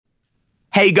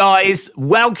Hey guys,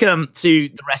 welcome to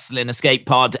the Wrestling Escape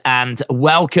Pod and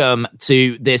welcome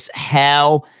to this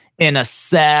Hell in a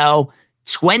Cell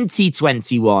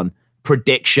 2021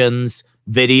 predictions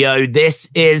video. This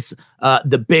is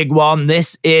the big one.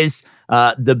 This is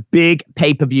the big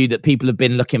pay-per-view that people have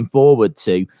been looking forward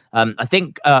to. I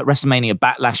think WrestleMania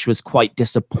Backlash was quite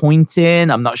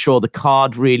disappointing. I'm not sure the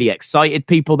card really excited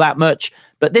people that much,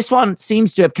 but this one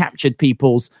seems to have captured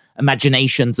people's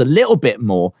imaginations a little bit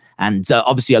more, and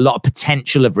obviously a lot of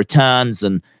potential of returns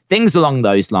and things along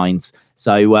those lines.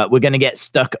 So we're going to get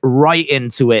stuck right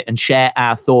into it and share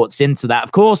our thoughts into that.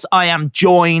 Of course, I am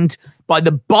joined by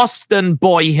the Boston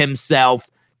boy himself,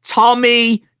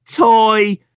 Tommy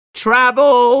Toy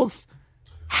Travels.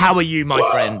 How are you, my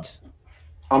friend?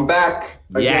 I'm back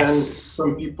again. Yes.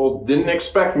 Some people didn't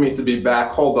expect me to be back.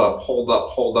 Hold up.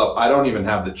 I don't even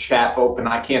have the chat open.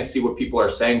 I can't see what people are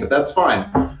saying, but that's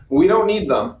fine. We don't need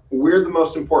them. We're the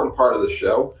most important part of the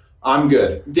show. I'm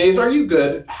good. Days, are you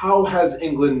good? How has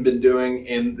England been doing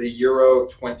in the Euro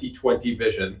 2020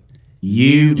 vision?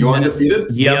 You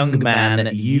undefeated? Young man,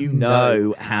 you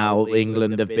know how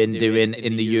England have been doing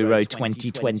in the Euro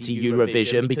 2020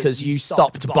 Eurovision because you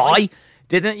stopped by,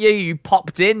 didn't you? You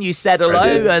popped in, you said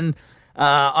hello, and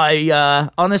I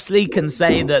honestly can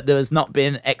say that there has not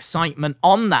been excitement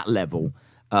on that level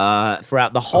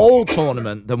throughout the whole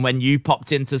tournament than when you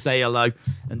popped in to say hello,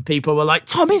 and people were like,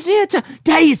 Tommy's here,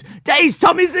 Days,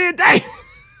 Tommy's here, Days.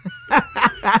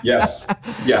 Yes.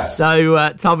 So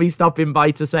Tommy stopping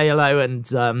by to say hello, and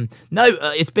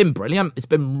it's been brilliant. It's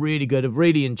been really good. I've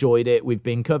really enjoyed it. We've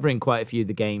been covering quite a few of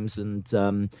the games,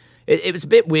 and it was a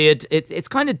bit weird. It's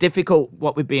kind of difficult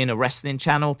what with being a wrestling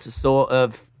channel to sort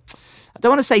of, I don't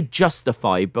want to say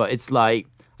justify, but it's like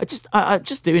I'm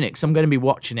just doing it because I'm going to be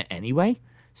watching it anyway.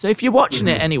 So if you're watching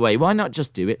it anyway, why not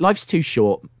just do it? Life's too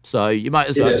short, so you might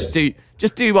as well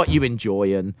just do what you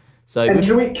enjoy. And so, and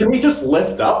can we just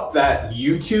lift up that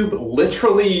YouTube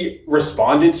literally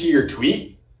responded to your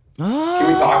tweet? Can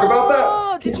we talk about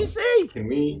that? Did you see? Can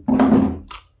we?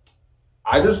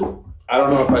 I don't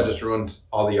know if I just ruined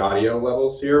all the audio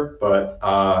levels here, but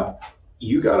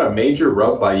you got a major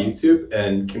rub by YouTube,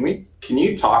 and can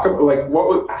you talk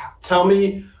about tell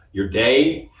me your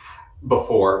day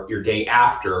before, your day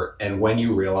after, and when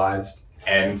you realized,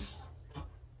 and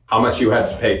how much you had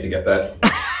to pay to get that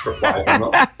reply from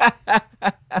them.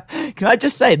 Can I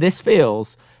just say, this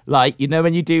feels like, you know,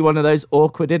 when you do one of those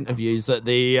awkward interviews at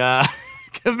the I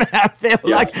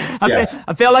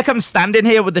feel like I'm standing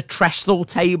here with a trestle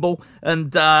table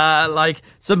and like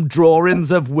some drawings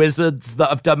of wizards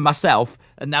that I've done myself,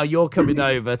 and now you're coming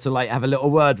over to like have a little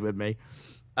word with me.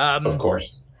 Of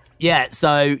course. Yeah,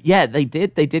 so yeah, they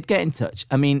did get in touch.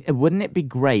 I mean, wouldn't it be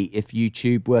great if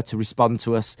YouTube were to respond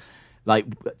to us, like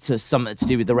to something to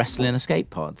do with the Wrestling Escape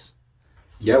Pods?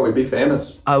 Yeah, we'd be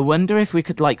famous. I wonder if we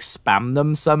could like spam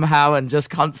them somehow and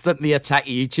just constantly attack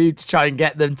YouTube to try and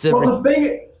get them to. Well, the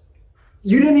thing,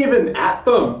 you didn't even at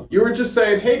them. You were just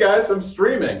saying, "Hey guys, I'm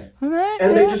streaming,"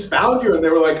 and they just found you and they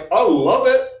were like, "I love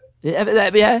it."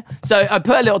 Yeah. So I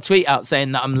put a little tweet out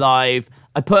saying that I'm live.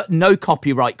 I put no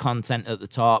copyright content at the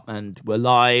top, and we're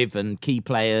live, and key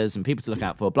players and people to look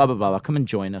out for, blah, blah, blah. Come and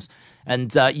join us. And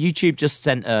YouTube just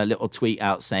sent a little tweet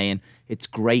out saying it's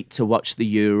great to watch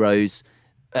the Euros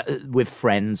with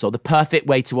friends, or the perfect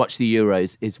way to watch the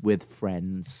Euros is with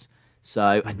friends.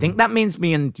 So I think that means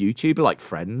me and YouTube are like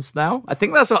friends now. I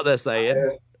think that's what they're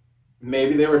saying.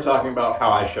 Maybe they were talking about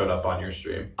how I showed up on your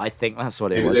stream. I think that's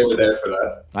what it was. Maybe they were there for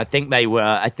that. I think they were.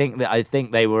 I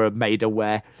think they were made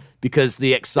aware, because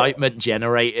the excitement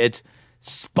generated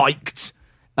spiked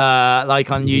like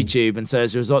on YouTube. And so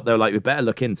as a result, they were like, we better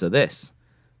look into this.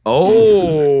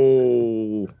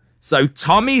 Oh, so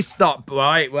Tommy stopped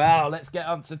by. Well, let's get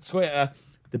onto Twitter.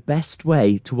 The best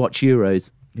way to watch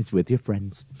Euros is with your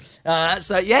friends.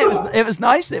 So yeah, it was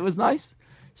nice. It was nice.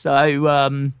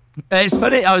 So it's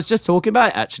funny. I was just talking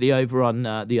about it actually over on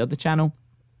the other channel.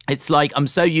 It's like I'm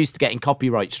so used to getting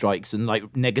copyright strikes and like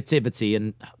negativity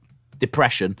and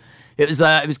depression. It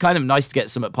was kind of nice to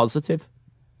get something positive.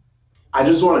 I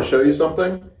just want to show you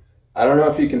something. I don't know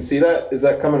if you can see that. Is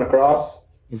that coming across?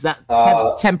 Is that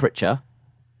temperature?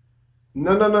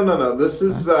 No. This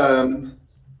is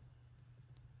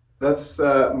that's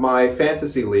my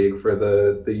fantasy league for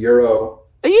the Euro.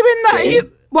 Are you in that?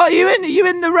 Are you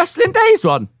in the Wrestling Days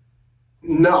one?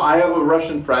 No, I have a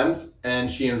Russian friend,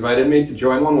 and she invited me to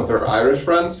join one with her Irish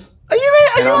friends. Are you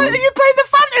playing the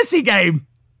fantasy game?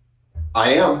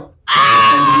 I am.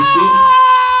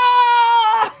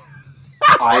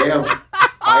 I am.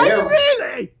 Are you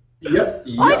really? Yep.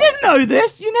 I didn't know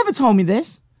this. You never told me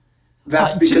this.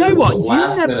 That's because it's a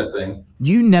last minute thing.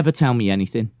 You never tell me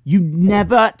anything. You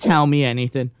never tell me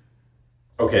anything.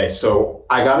 Okay, so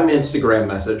I got an Instagram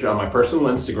message on my personal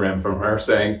Instagram from her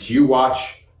saying, "Do you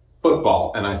watch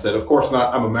football?" And I said, "Of course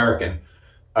not. I'm American."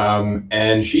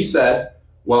 And she said,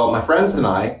 "Well, my friends and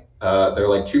I, there are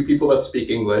like 2 people that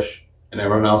speak English and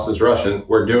everyone else is Russian.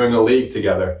 We're doing a league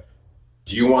together.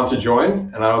 Do you want to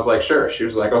join?" And I was like, "Sure." She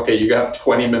was like, "Okay, you have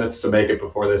 20 minutes to make it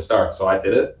before this starts." So I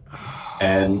did it,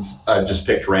 and I just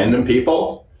picked random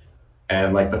people.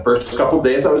 And like the first couple of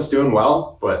days I was doing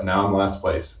well, but now I'm last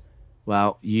place.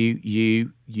 Well,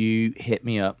 you hit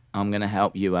me up. I'm going to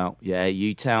help you out. Yeah,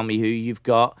 you tell me who you've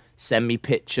got. Send me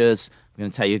pictures. I'm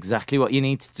going to tell you exactly what you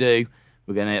need to do.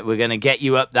 We're going to get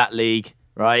you up that league,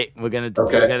 right? We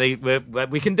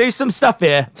can do some stuff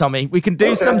here, Tommy. We can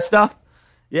do some stuff.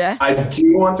 Yeah. I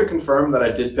do want to confirm that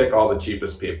I did pick all the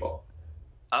cheapest people.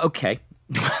 Okay.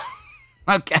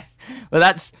 Okay. Well,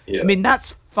 I mean,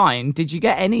 that's fine. Did you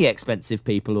get any expensive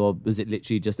people, or was it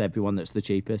literally just everyone that's the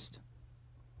cheapest?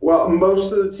 Well,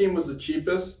 most of the team was the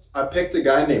cheapest. I picked a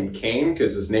guy named Kane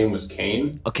because his name was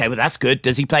Kane. Okay, well, that's good.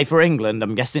 Does he play for England?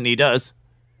 I'm guessing he does.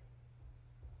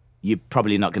 You're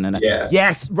probably not going to know. Yeah.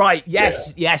 Yes, right.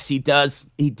 Yes, yeah. Yes, he does.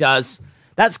 He does.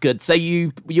 That's good. So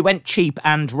you went cheap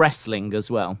and wrestling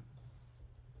as well.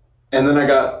 And then I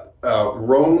got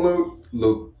Romelu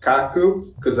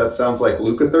Lukaku, because that sounds like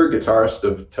Lukather, guitarist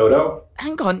of Toto.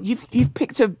 Hang on, you've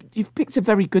picked a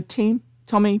very good team,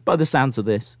 Tommy, by the sounds of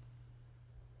this.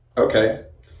 Okay.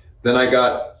 Then I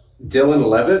got Dylan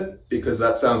Levitt, because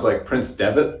that sounds like Prince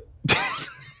Devitt.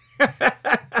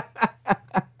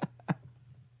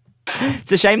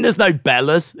 It's a shame there's no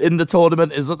Bellas in the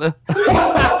tournament, isn't there? That's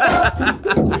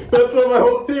what my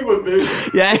whole team would be.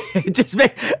 Yeah, just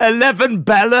make 11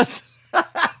 Bellas.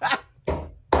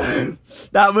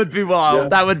 That would be wild. Yeah.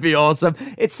 That would be awesome.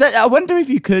 I wonder if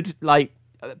you could, like,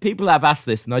 people have asked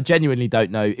this, and I genuinely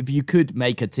don't know, if you could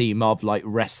make a team of, like,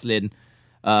 wrestling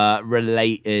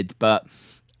related, but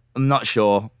I'm not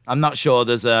sure. I'm not sure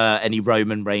there's any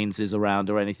Roman Reigns is around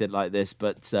or anything like this.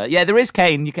 But yeah, there is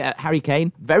Kane. You get Harry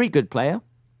Kane, very good player.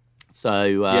 So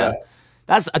yeah.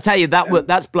 I tell you,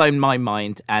 that's blown my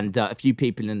mind, and a few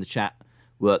people in the chat,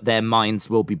 their minds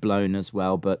will be blown as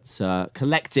well. But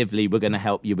collectively, we're going to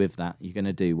help you with that. You're going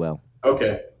to do well.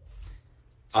 Okay.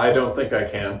 I don't think I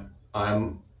can.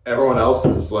 Everyone else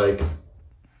is like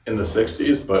in the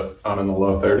 60s, but I'm in the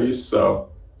low 30s. So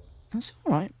that's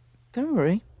all right. Don't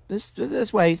worry.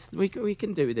 There's ways we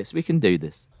can do this. We can do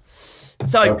this.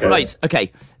 So okay. Right,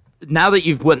 okay. Now that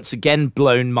you've once again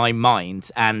blown my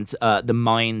mind and the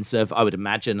minds of, I would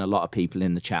imagine, a lot of people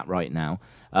in the chat right now.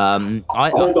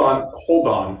 Hold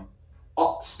on.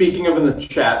 Speaking of in the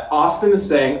chat, Austin is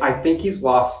saying, I think he's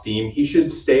lost steam. He should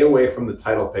stay away from the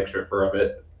title picture for a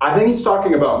bit. I think he's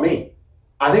talking about me.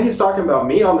 I think he's talking about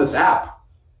me on this app.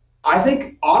 I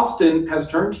think Austin has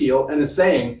turned heel and is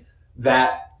saying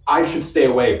that I should stay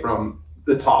away from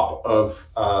the top of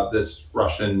this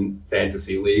Russian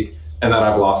fantasy league and that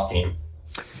I've lost steam.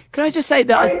 Can I just say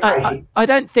that I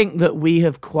don't think that we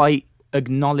have quite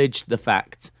acknowledged the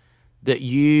fact that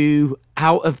you,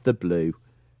 out of the blue,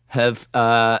 have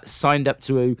signed up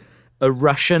to a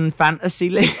Russian fantasy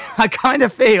league. I kind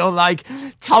of feel like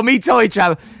Tommy Toy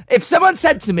Travel. If someone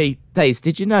said to me, Daze,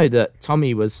 did you know that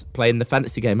Tommy was playing the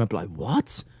fantasy game? I'd be like,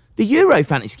 what? The Euro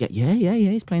fantasy game? Yeah,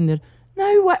 he's playing the...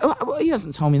 No, he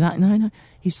hasn't told me that. No.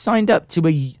 He's signed up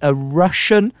to a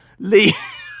Russian league.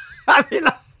 I'd be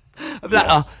like,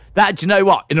 yes. That, do you know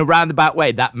what? In a roundabout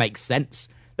way, that makes sense.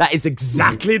 That is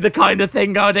exactly the kind of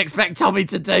thing I would expect Tommy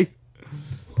to do.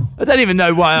 I don't even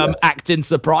know why I'm acting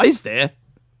surprised here.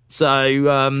 So,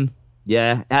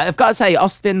 yeah. I've got to say,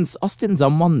 Austin's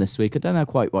on one this week. I don't know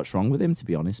quite what's wrong with him, to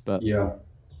be honest. But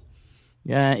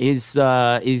yeah, he's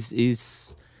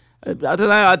I don't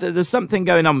know. There's something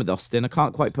going on with Austin. I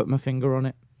can't quite put my finger on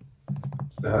it.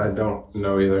 I don't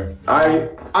know either. I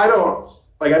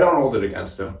don't hold it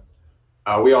against him.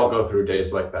 We all go through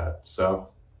days like that. So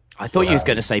I thought you was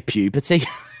going to say puberty.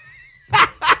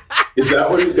 Is that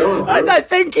what he's going through? I don't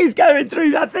think he's going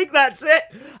through. I think that's it.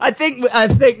 I think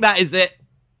that is it.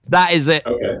 That is it.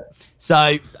 Okay.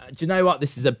 So do you know what?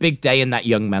 This is a big day in that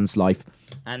young man's life,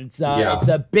 and it's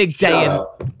a big day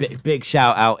big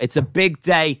shout out. It's a big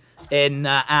day in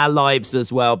our lives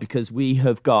as well, because we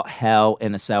have got Hell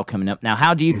in a Cell coming up. Now,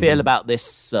 how do you feel about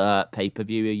this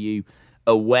pay-per-view? Are you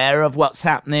aware of what's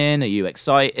happening? Are you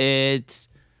excited?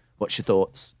 What's your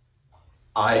thoughts?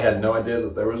 I had no idea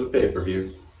that there was a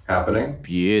pay-per-view happening.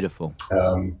 Beautiful.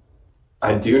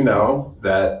 I do know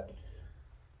that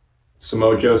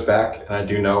Samoa Joe's back, and I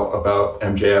do know about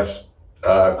MJF's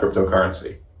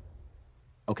cryptocurrency.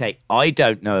 Okay, I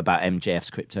don't know about MJF's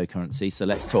cryptocurrency, so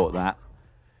let's talk that.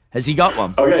 Has he got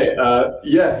one? Okay,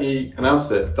 yeah, he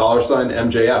announced it.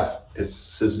 $MJF.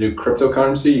 It's his new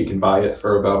cryptocurrency. You can buy it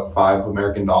for about $5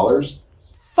 American.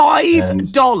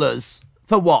 $5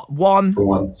 for what?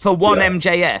 For one yeah.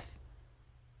 MJF.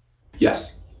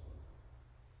 Yes.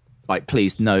 Like,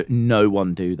 please, no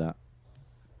one do that.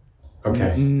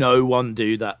 Okay. No one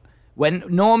do that.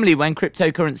 Normally when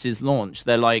cryptocurrencies launch,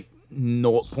 they're like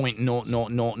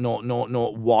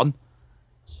 0.0000001.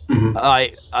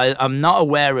 I'm not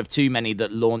aware of too many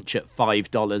that launch at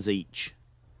 $5 each.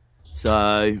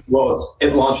 So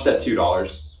it launched at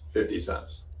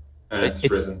 $2.50, and it's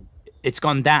risen. It's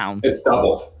gone down. It's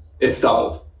doubled. It's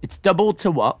doubled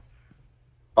to what?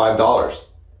 $5.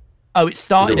 Oh, it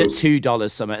started at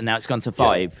 $2 something, and now it's gone to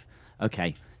 $5. Yeah.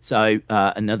 Okay. So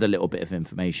another little bit of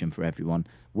information for everyone.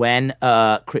 When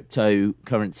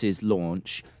cryptocurrencies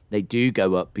launch, they do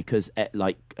go up because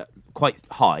quite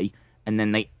high, and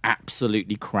then they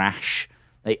absolutely crash.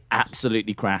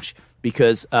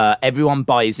 Because everyone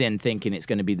buys in thinking it's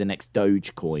going to be the next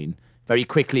Dogecoin. Very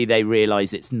quickly, they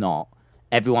realize it's not.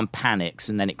 Everyone panics,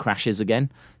 and then it crashes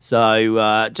again.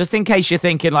 So just in case you're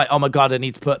thinking like, oh my God, I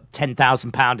need to put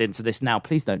 £10,000 into this now,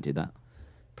 please don't do that.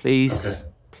 Please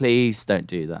don't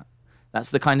do that. That's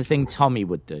the kind of thing Tommy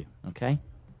would do, okay?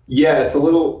 Yeah, it's a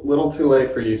little too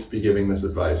late for you to be giving this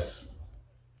advice.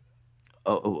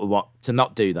 Oh, what? To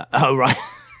not do that? Oh, right.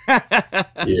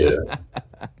 Yeah.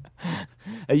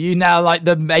 Are you now like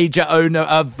the major owner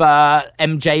of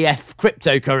MJF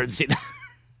cryptocurrency?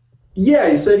 Yeah,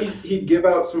 he said he'd give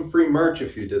out some free merch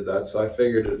if you did that, so I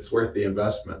figured it's worth the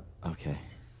investment. Okay.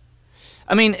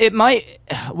 I mean, it might,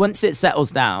 once it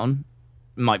settles down,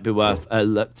 might be worth a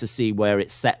look to see where it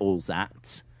settles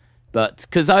at. But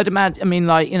because I'd imagine, I mean,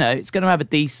 like, you know, it's going to have a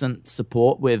decent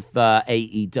support with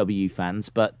AEW fans,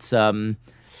 but I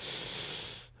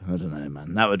don't know,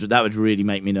 man. That would really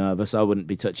make me nervous. I wouldn't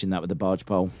be touching that with a barge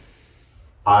pole.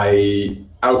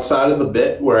 Outside of the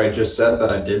bit where I just said that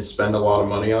I did spend a lot of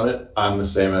money on it, I'm the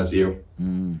same as you.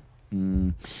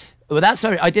 Well, that's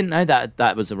very. I didn't know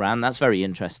that was around. That's very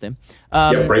interesting.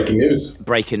 Yeah, breaking news.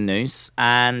 Breaking news.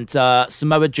 And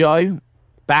Samoa Joe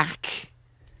back.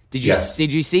 Did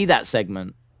you see that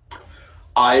segment?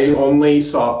 I only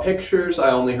saw pictures.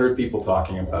 I only heard people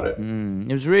talking about it.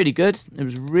 It was really good. It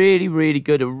was really, really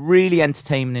good. A really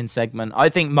entertaining segment. I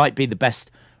think might be the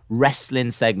best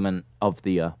wrestling segment of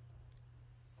the year.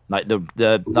 Like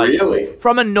really?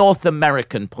 From a North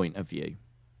American point of view.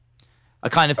 I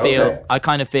kind of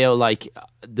feel like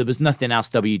there was nothing else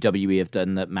WWE have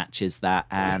done that matches that,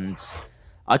 and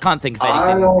I can't think of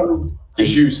anything.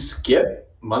 Did you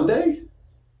skip Monday?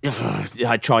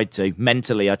 I tried to.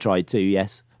 Mentally, I tried to,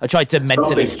 yes. I tried to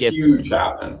mentally skip. Something huge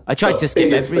happened. I tried to skip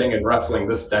biggest thing in wrestling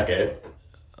this decade.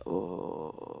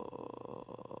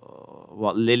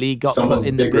 What, Lily got Someone's put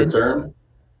in the big bin? Return?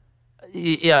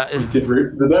 Yeah. Did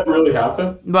that really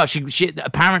happen? Well, she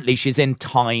apparently she's in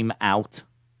Time Out.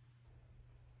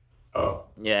 Oh.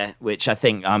 Yeah, which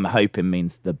I'm hoping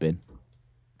means the bin.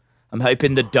 I'm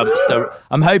hoping the dumpster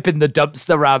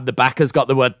around the back has got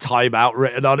the word Time Out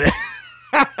written on it.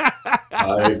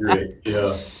 I agree.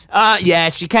 Yeah. Yeah,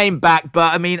 she came back,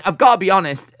 but I mean, I've got to be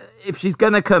honest. If she's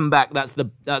gonna come back,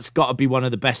 that's got to be one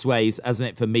of the best ways, hasn't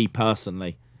it, for me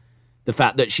personally? The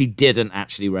fact that she didn't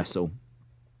actually wrestle.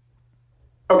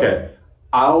 Okay,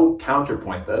 I'll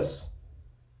counterpoint this.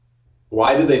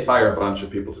 Why did they fire a bunch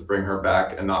of people to bring her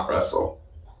back and not wrestle?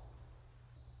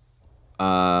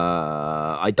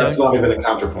 That's not even a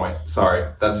counterpoint.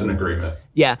 Sorry, that's an agreement.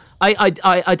 Yeah, I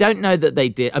don't know that they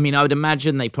did. I mean, I would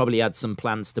imagine they probably had some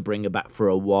plans to bring her back for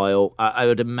a while. I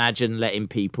would imagine letting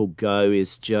people go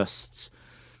is just...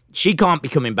 She can't be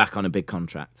coming back on a big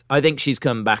contract. I think she's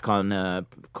come back on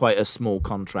quite a small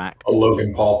contract. A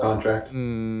Logan Paul contract? I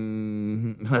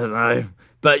don't know.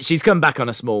 But she's come back on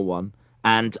a small one.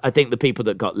 And I think the people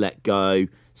that got let go,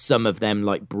 some of them,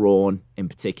 like Braun in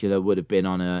particular, would have been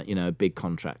on a big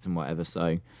contract and whatever.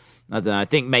 So I don't know. I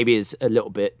think maybe it's a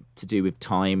little bit to do with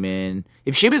timing.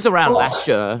 If she was around last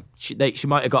year, she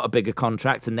might have got a bigger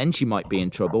contract, and then she might be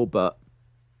in trouble. But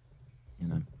you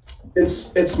know,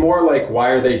 it's more like,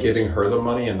 why are they giving her the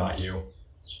money and not you?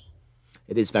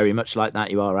 It is very much like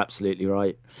that. You are absolutely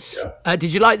right. Yeah.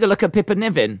 Did you like the look of Pippa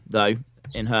Niven though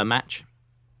in her match?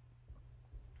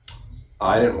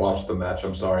 I didn't watch the match.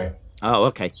 I'm sorry. Oh,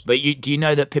 okay. But do you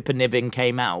know that Pippa Niven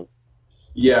came out?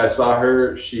 Yeah, I saw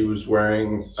her. She was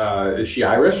wearing... is she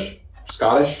Irish?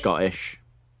 Scottish? Scottish.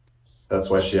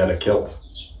 That's why she had a kilt.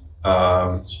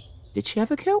 Did she have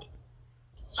a kilt?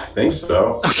 I think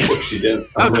so. Okay. If she didn't,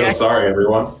 I'm real sorry,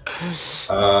 everyone.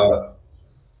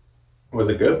 Was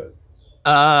it good?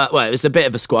 Well, it was a bit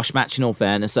of a squash match, in all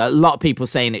fairness. A lot of people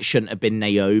saying it shouldn't have been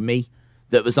Naomi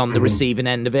that was on the receiving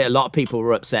end of it. A lot of people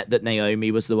were upset that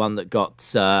Naomi was the one that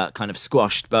got kind of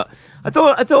squashed. But I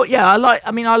thought, yeah, I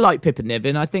like Pippa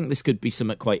Niven. I think this could be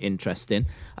something quite interesting.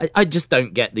 I just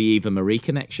don't get the Eva Marie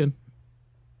connection.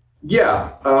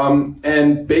 Yeah,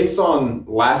 and based on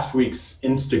last week's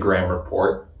Instagram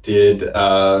report, did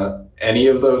any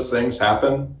of those things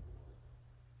happen?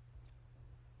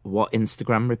 What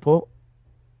Instagram report?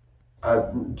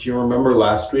 Do you remember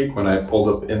last week when I pulled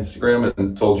up Instagram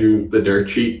and told you the dirt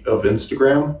sheet of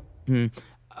Instagram?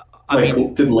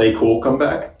 Did Lay Cool come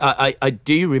back? I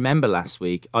do remember last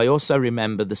week. I also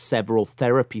remember the several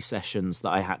therapy sessions that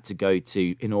I had to go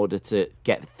to in order to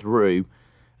get through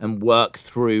and work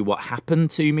through what happened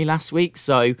to me last week.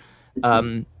 So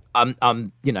I'm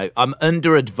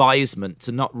under advisement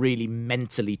to not really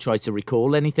mentally try to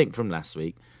recall anything from last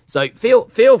week. So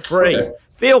feel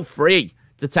free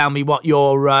to tell me what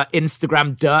your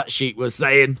Instagram dirt sheet was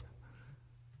saying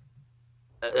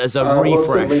as a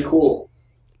refresh. Lay Cool.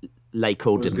 Lay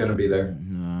Cool was going to be there.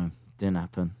 No, didn't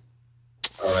happen.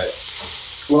 All right.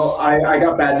 Well, I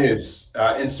got bad news.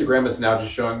 Instagram is now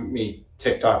just showing me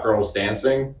TikTok girls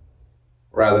dancing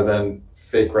rather than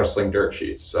fake wrestling dirt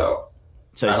sheets. So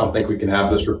I don't think we can have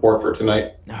this report for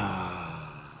tonight.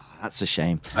 That's a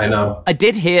shame. I know. I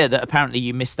did hear that apparently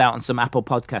you missed out on some Apple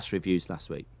Podcast reviews last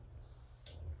week.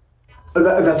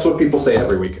 That's what people say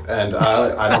every week, and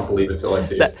I don't believe it till I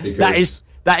see it. Because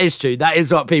that is true. That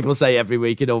is what people say every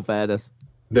week, in all fairness.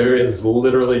 There is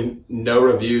literally no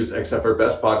reviews except for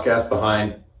Best Podcast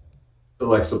behind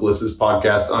Alexa Bliss's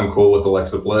podcast, Uncool with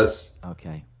Alexa Bliss.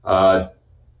 Okay.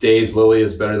 Days Lily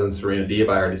is better than Serena Deeb.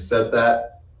 I already said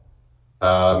that.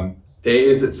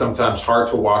 Days, it's sometimes hard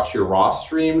to watch your Raw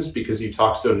streams because you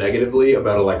talk so negatively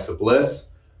about Alexa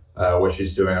Bliss, what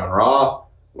she's doing on Raw,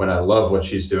 when I love what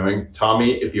she's doing.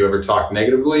 Tommy, if you ever talk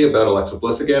negatively about Alexa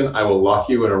Bliss again, I will lock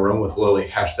you in a room with Lily.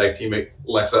 # teammate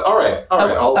Alexa. All right.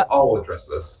 I'll address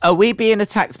this. Are we being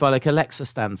attacked by like Alexa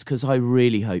stands? Because I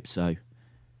really hope so.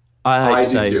 I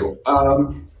do too.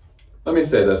 Let me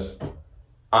say this.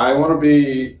 I want to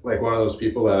be like one of those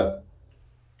people that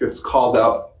gets called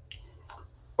out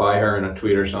by her in a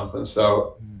tweet or something.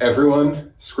 So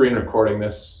everyone screen recording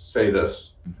this, say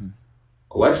this. Mm-hmm.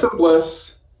 Alexa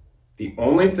Bliss, the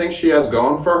only thing she has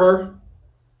going for her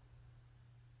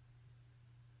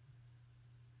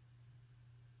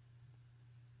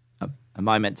am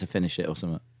I meant to finish it or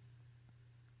something?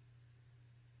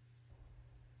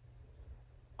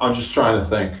 I'm just trying to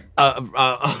think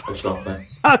of something.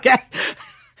 Okay.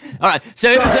 All right.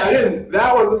 So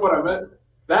that wasn't what I meant.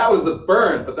 That was a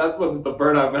burn, but that wasn't the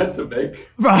burn I meant to make.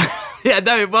 Right. Yeah,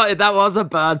 no, that was a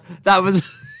burn. That was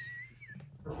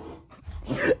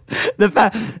the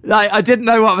fact. Like, I didn't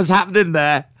know what was happening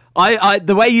there. I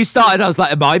the way you started, I was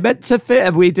like, am I meant to fit?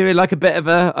 Are we doing like a bit of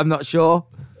a? I'm not sure.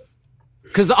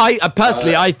 Because I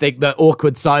personally, I think that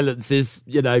awkward silence is,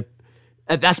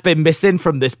 that's been missing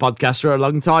from this podcast for a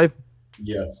long time.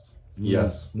 Yes.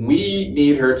 We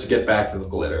need her to get back to the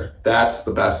glitter. That's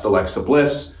the best Alexa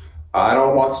Bliss. I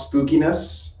don't want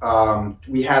spookiness.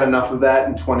 We had enough of that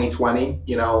in 2020.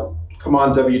 Come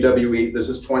on, WWE. This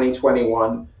is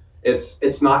 2021.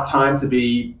 It's not time to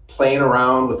be playing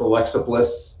around with Alexa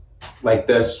Bliss like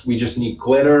this. We just need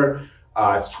glitter.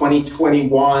 It's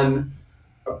 2021.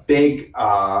 Big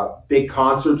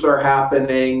concerts are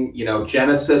happening.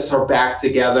 Genesis are back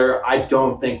together. I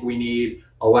don't think we need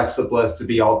Alexa Bliss to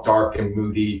be all dark and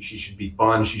moody. She should be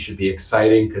fun. She should be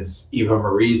exciting because Eva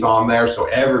Marie's on there. So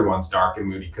everyone's dark and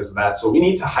moody because of that. So we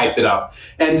need to hype it up.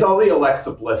 And to all the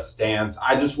Alexa Bliss stands,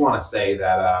 I just want to say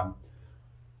that,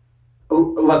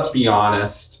 let's be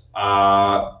honest,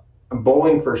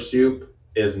 Bowling for Soup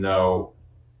is no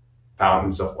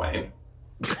Fountains of Wayne.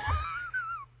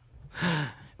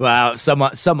 Wow,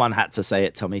 someone had to say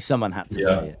it, Tommy. Someone had to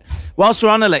say it. Whilst we're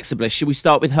on Alexa Bliss, should we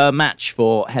start with her match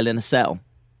for Hell in a Cell?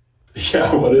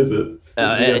 Yeah, what is it?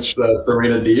 It's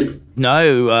Serena Deeb?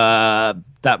 No,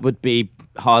 that would be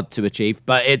hard to achieve,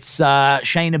 but it's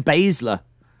Shayna Baszler.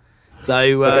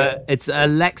 So it's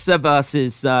Alexa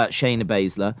versus Shayna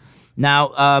Baszler.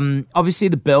 Now, obviously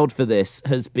the build for this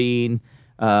has been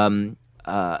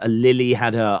Lily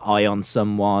had her eye on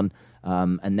someone.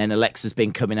 And then Alexa's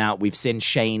been coming out. We've seen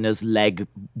Shayna's leg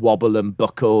wobble and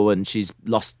buckle, and she's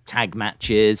lost tag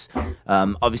matches.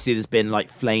 Obviously, there's been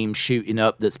like flames shooting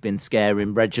up that's been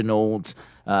scaring Reginald.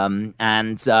 We've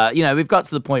got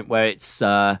to the point where it's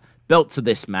built to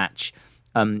this match.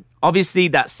 Obviously,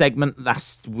 that segment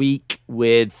last week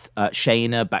with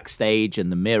Shayna backstage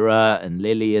and the mirror and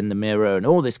Lily in the mirror and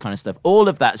all this kind of stuff, all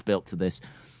of that's built to this.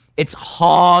 it's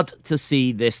hard to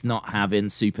see this not having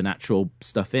supernatural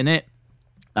stuff in it.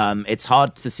 It's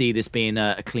hard to see this being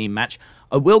a clean match.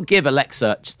 I will give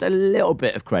Alexa just a little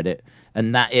bit of credit,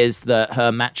 and that is that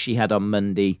her match she had on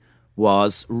Monday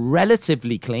was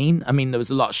relatively clean. I mean, there was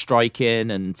a lot of striking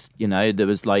and, you know, there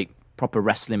was like proper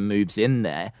wrestling moves in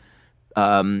there.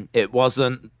 It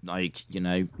wasn't like, you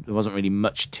know, there wasn't really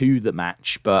much to the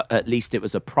match, but at least it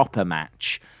was a proper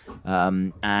match.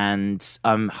 And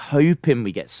I'm hoping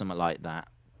we get something like that.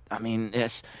 I mean,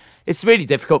 it's really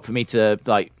difficult for me to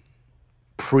like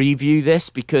preview this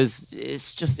because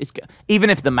it's even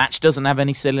if the match doesn't have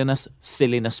any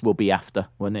silliness will be after,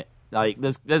 won't it? Like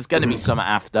there's going to be something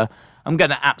after. I'm going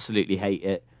to absolutely hate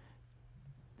it.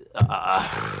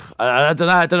 I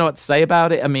don't know what to say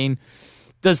about it. I mean,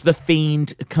 does the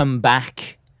Fiend come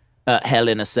back at Hell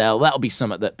in a Cell? That'll be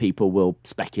something that people will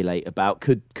speculate about.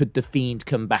 Could the Fiend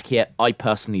come back here? I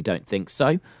personally don't think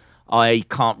so. I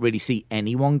can't really see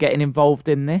anyone getting involved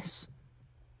in this.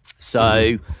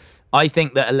 So I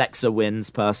think that Alexa wins,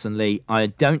 personally. I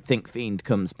don't think Fiend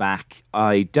comes back.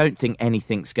 I don't think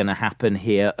anything's going to happen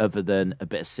here other than a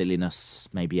bit of silliness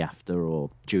maybe after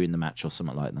or during the match or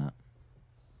something like that.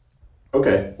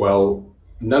 Okay, well,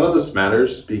 none of this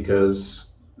matters because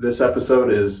this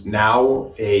episode is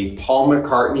now a Paul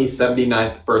McCartney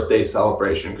 79th birthday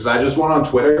celebration. Because I just went on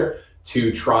Twitter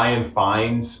to try and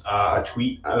find a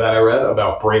tweet that I read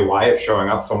about Bray Wyatt showing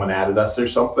up. Someone added us or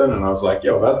something, and I was like,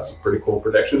 yo, that's a pretty cool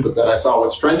prediction. But then I saw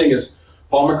what's trending is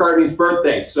Paul McCartney's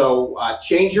birthday. So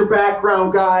change your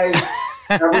background, guys.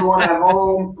 Everyone at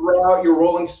home, throw out your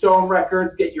Rolling Stone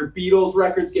records, get your Beatles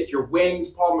records, get your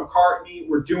Wings, Paul McCartney.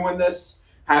 We're doing this.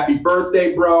 Happy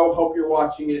birthday, bro. Hope you're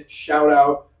watching it. Shout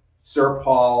out, Sir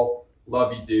Paul.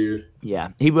 Love you, dude. Yeah,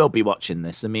 he will be watching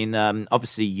this. I mean,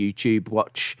 obviously YouTube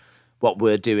watch what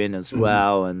we're doing as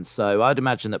well. And so I'd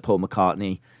imagine that Paul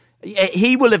McCartney,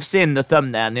 he will have seen the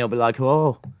thumbnail and he'll be like,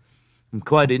 oh, I'm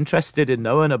quite interested in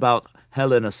knowing about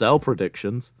Hell in a Cell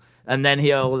predictions. And then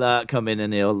he'll come in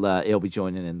and he'll be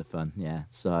joining in the fun. Yeah.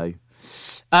 So,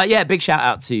 yeah, big shout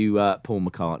out to Paul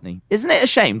McCartney. Isn't it a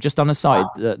shame, just on a side,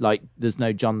 that like there's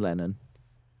no John Lennon?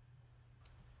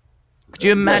 Could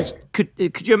you imagine?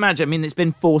 Could you imagine? I mean, it's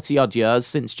been 40 odd years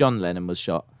since John Lennon was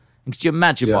shot. And could you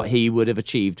imagine what he would have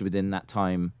achieved within that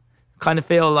time? Kind of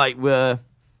feel like we're,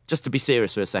 just to be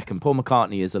serious for a second, Paul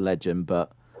McCartney is a legend,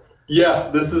 but yeah,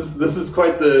 this is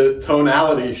quite the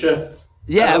tonality shift.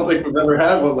 Yeah, I don't think we've ever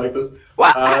had one like this.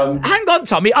 Well, hang on,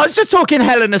 Tommy. I was just talking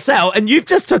Hell in a Cell, and you've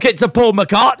just took it to Paul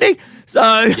McCartney.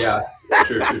 So yeah,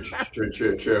 true.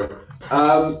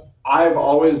 I've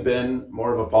always been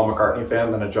more of a Paul McCartney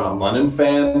fan than a John Lennon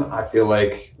fan. I feel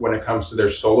like when it comes to their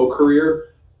solo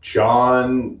career,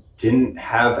 John didn't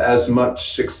have as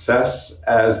much success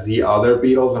as the other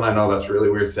Beatles, and I know that's really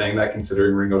weird saying that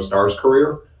considering Ringo Starr's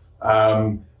career.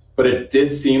 But it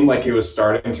did seem like he was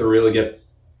starting to really get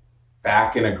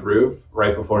back in a groove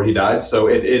right before he died. So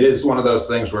it is one of those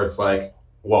things where it's like,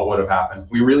 what would have happened?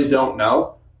 We really don't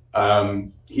know.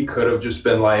 He could have just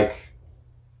been like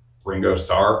Ringo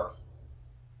Starr,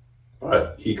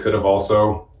 but he could have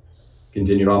also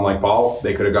continued on like Paul.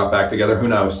 They could have got back together. Who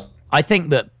knows? I think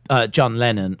that John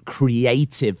Lennon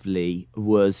creatively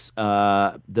was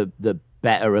the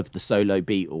better of the solo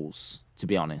Beatles, to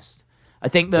be honest. I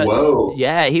think that,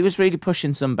 yeah, he was really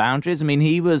pushing some boundaries. I mean,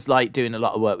 he was like doing a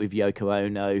lot of work with Yoko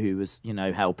Ono, who was, you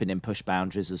know, helping him push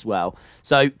boundaries as well.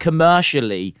 So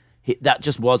commercially, that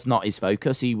just was not his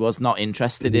focus. He was not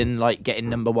interested in like getting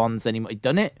number ones anymore. He'd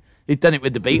done it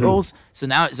with the Beatles. So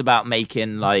now it's about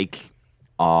making like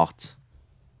art.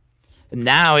 And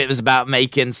now it was about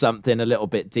making something a little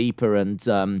bit deeper.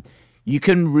 And you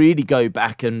can really go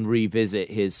back and revisit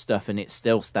his stuff and it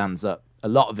still stands up. A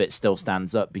lot of it still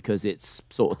stands up because it's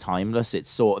sort of timeless. It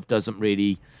sort of doesn't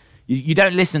really... You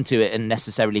don't listen to it and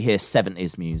necessarily hear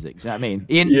 70s music. Do you know what I mean?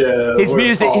 His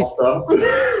music,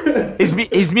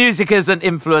 his music isn't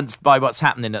influenced by what's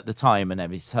happening at the time and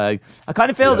everything. So I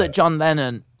kind of feel that John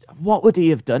Lennon, what would he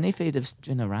have done if he'd have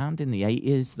been around in the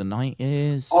 80s, the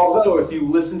 90s? Although if you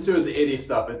listen to his 80s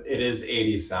stuff, it is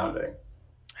 80s sounding.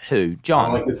 Who?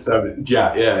 John? Like his 70s.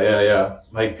 Yeah.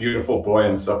 Like Beautiful Boy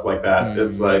and stuff like that.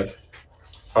 It's like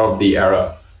of the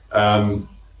era.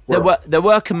 There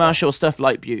were commercial stuff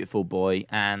like Beautiful Boy,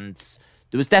 and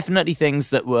there was definitely things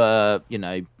that were, you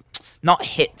know, not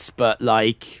hits, but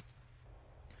like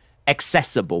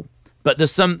accessible. But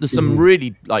there's some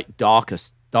really like darker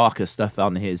stuff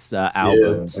on his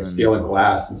albums, like Stealing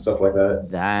Glass and stuff like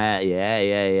that.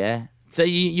 Yeah. So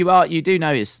you do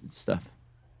know his stuff.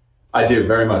 I do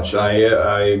very much.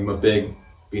 I'm a big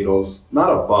Beatles, not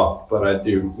a buff, but I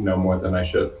do know more than I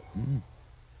should.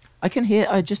 I can hear.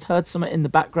 I just heard something in the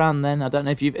background. Then I don't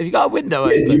know if you've. Have you got a window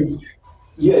Yeah, open?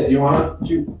 do you want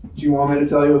me to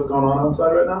tell you what's going on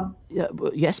outside right now? Yeah.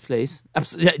 Well, yes, please.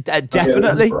 Absolutely. Okay,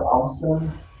 Definitely. this is for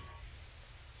Austin.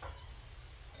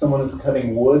 Someone is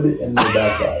cutting wood in the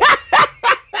backyard.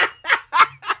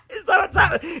 Is that what's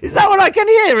happening? Is that what I can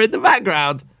hear in the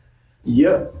background?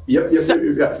 Yep.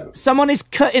 Someone is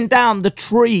cutting down the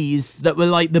trees that were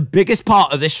like the biggest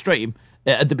part of this stream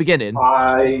at the beginning.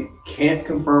 I can't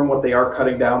confirm what they are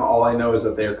cutting down. All I know is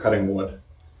that they are cutting wood.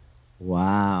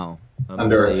 Wow.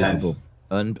 Under a tent.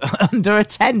 Under a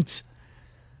tent.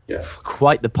 Yes.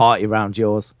 Quite the party around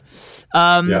yours.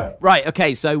 Yeah. Right.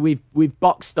 Okay. So we've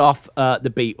boxed off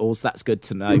the Beatles. That's good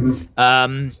to know.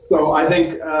 Mm-hmm. So I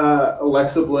think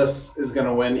Alexa Bliss is going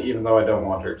to win, even though I don't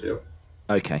want her to.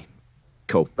 Okay.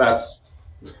 Cool. That's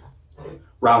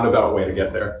roundabout way to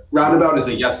get there. Roundabout is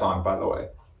a Yes song, by the way.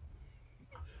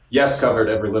 Yes covered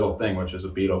Every Little Thing, which is a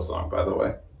Beatles song, by the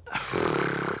way.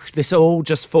 This all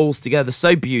just falls together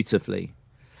so beautifully.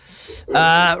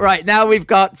 Right, now we've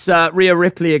got Rhea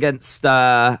Ripley against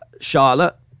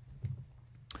Charlotte.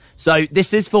 So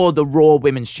this is for the Raw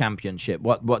Women's Championship.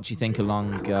 What do you think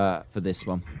along for this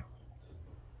one?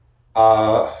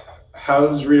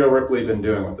 How's Rhea Ripley been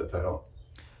doing with the title?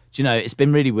 Do you know, it's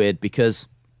been really weird because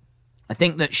I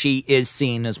think that she is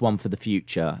seen as one for the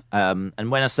future.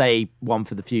 And when I say one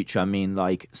for the future, I mean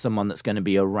like someone that's going to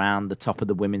be around the top of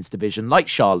the women's division, like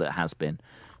Charlotte has been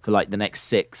for like the next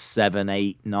 6, 7,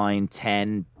 8, 9,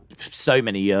 10, so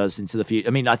many years into the future.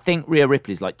 I mean, I think Rhea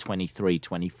Ripley's like 23,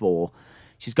 24.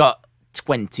 She's got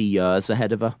 20 years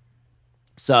ahead of her.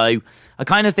 So I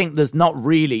kind of think there's not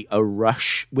really a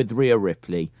rush with Rhea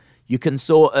Ripley. You can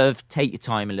sort of take your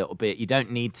time a little bit. You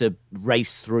don't need to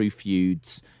race through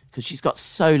feuds because she's got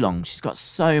so long. She's got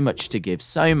so much to give,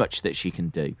 so much that she can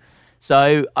do.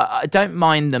 So I don't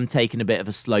mind them taking a bit of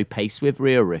a slow pace with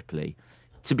Rhea Ripley.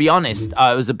 To be honest,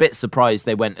 I was a bit surprised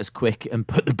they went as quick and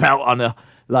put the belt on her,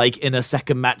 like in a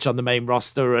second match on the main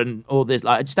roster and all this.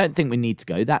 Like, I just don't think we need to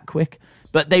go that quick.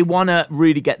 But they want to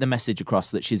really get the message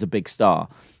across that she's a big star.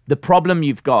 The problem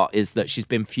you've got is that she's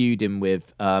been feuding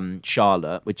with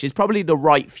Charlotte, which is probably the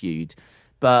right feud,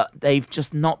 but they've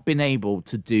just not been able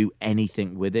to do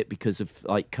anything with it because of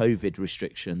like COVID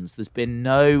restrictions. There's been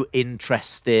no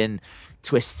interest in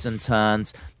twists and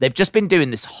turns. They've just been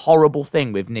doing this horrible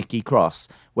thing with Nikki Cross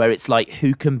where it's like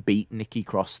who can beat Nikki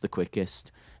Cross the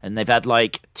quickest, and they've had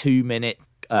like 2-minute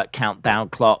countdown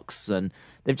clocks, and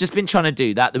they've just been trying to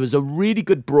do that. There was a really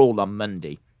good brawl on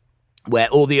Monday where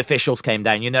all the officials came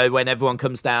down. You know, when everyone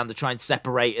comes down, they're trying to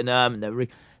separate them, and they're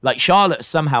like Charlotte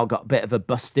somehow got a bit of a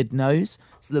busted nose,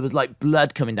 so there was like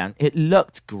blood coming down. It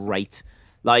looked great.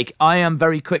 Like, I am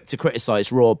very quick to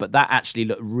criticize Raw, but that actually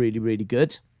looked really, really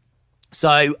good.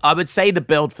 So I would say the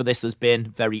build for this has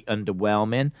been very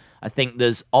underwhelming. I think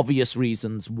there's obvious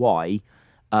reasons why.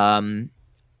 There's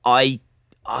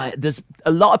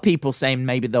a lot of people saying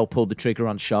maybe they'll pull the trigger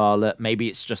on Charlotte. Maybe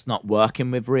it's just not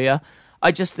working with Rhea.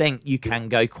 I just think you can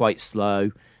go quite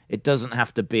slow. It doesn't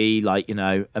have to be like, you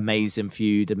know, amazing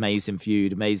feud. Like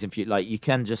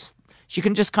she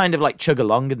can just kind of like chug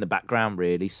along in the background,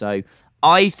 really. So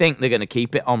I think they're going to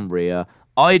keep it on Rhea.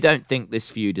 I don't think this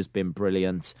feud has been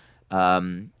brilliant.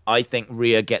 I think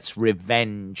Rhea gets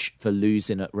revenge for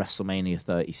losing at WrestleMania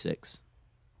 36.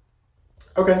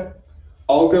 Okay.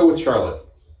 I'll go with Charlotte.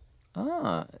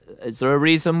 Is there a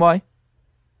reason why?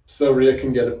 So Rhea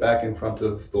can get it back in front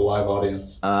of the live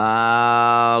audience.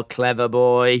 Oh, clever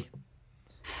boy.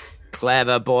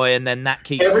 Clever boy, and then that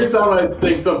keeps... Every time I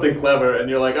think something clever, and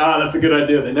you're like, that's a good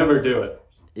idea, they never do it.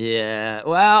 Yeah,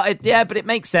 well, but it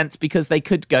makes sense because they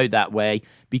could go that way,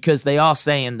 because they are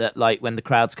saying that, like, when the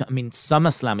crowds come... I mean,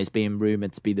 SummerSlam is being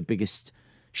rumoured to be the biggest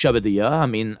show of the year. I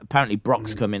mean, apparently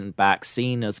Brock's coming back,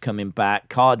 Cena's coming back,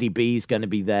 Cardi B's going to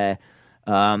be there.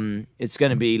 It's going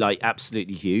to be, like,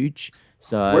 absolutely huge.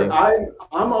 So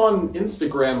I'm on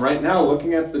Instagram right now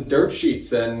looking at the dirt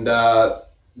sheets, and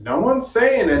no one's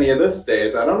saying any of this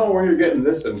days. I don't know where you're getting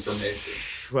this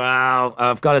information. Well,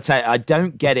 I've got to tell you, I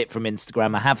don't get it from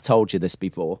Instagram. I have told you this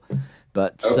before,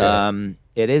 but okay.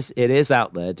 It is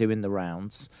out there doing the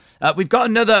rounds. We've got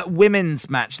another women's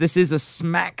match. This is a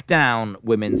SmackDown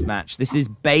women's match. This is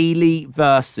Bayley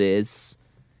versus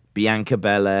Bianca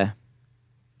Belair.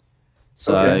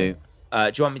 So, okay.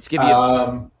 Do you want me to give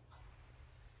you...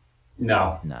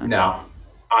 No.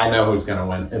 I know who's going to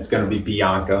win. It's going to be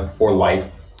Bianca for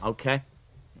life. Okay.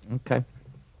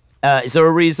 Is there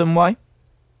a reason why?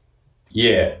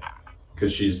 Yeah,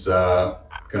 because she's going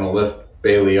to lift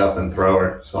Bayley up and throw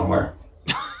her somewhere.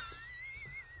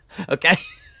 Okay.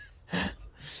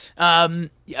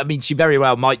 I mean, she very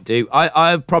well might do.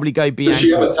 I'd probably go Bianca. Does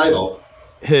she have a title?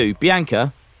 Who?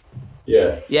 Bianca?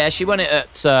 Yeah. Yeah, she won it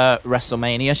at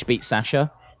WrestleMania. She beat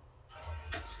Sasha.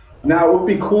 Now, it would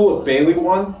be cool if Bayley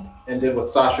won and did what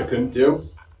Sasha couldn't do.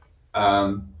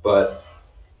 But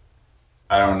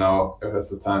I don't know if it's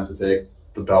the time to take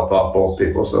the belt off both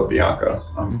people. So Bianca.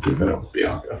 I'm keeping it with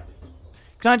Bianca.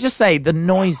 Can I just say, the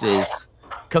noises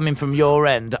coming from your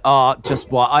end are just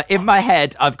what in my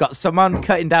head I've got someone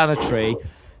cutting down a tree.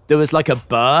 There was like a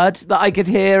bird that I could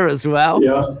hear as well.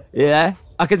 Yeah,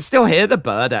 I can still hear the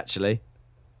bird actually.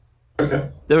 Okay.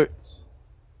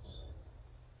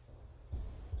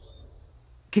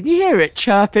 Can you hear it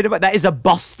chirping? That is a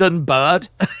Boston bird.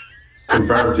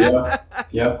 Confirmed.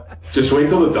 Yeah. Just wait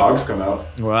till the dogs come out.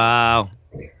 Wow.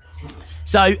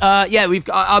 So yeah,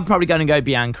 I'm probably going to go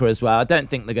Bianca as well. I don't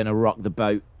think they're going to rock the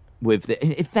boat with it.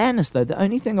 In fairness, though, the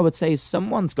only thing I would say is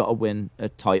someone's got to win a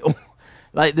title.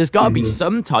 Like, there's got to be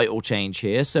some title change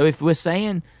here. So if we're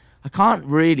saying, I can't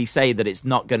really say that it's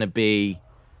not going to be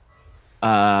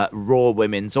Raw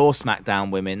Women's or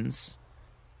SmackDown Women's.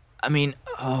 I mean,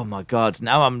 oh my God,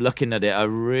 now I'm looking at it, I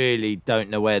really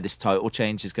don't know where this title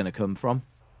change is going to come from.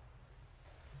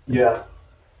 Yeah.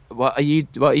 What are you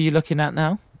looking at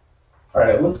now? All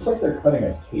right, it looks like they're cutting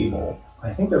a cable.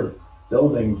 I think they're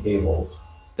building cables.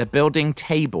 They're building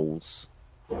tables.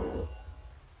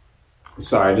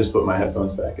 Sorry, I just put my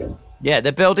headphones back in. Yeah,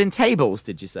 they're building tables,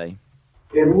 did you say?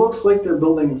 It looks like they're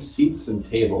building seats and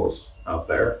tables out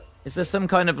there. Is there some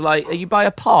kind of like, are you by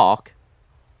a park?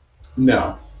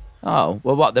 No. Oh,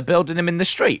 well what, they're building them in the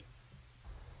street?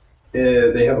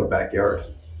 They have a backyard.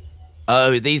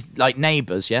 Oh, these like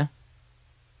neighbors, yeah?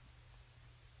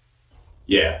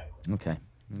 Yeah. Okay.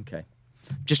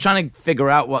 Just trying to figure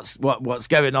out what's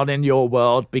going on in your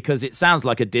world, because it sounds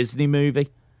like a Disney movie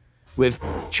with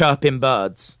chirping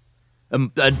birds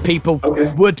and people,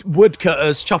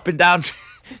 woodcutters chopping down.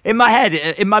 In my head,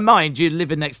 in my mind, you're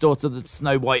living next door to the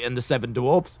Snow White and the Seven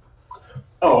Dwarfs.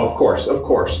 Oh, of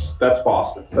course. That's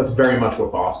Boston. That's very much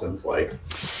what Boston's like.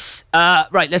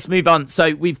 Right, let's move on.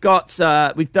 So we've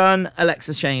done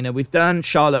Alexa Shayna, we've done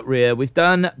Charlotte Rhea, we've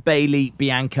done Bayley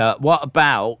Bianca. What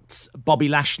about Bobby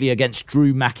Lashley against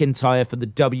Drew McIntyre for the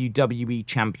WWE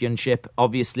Championship?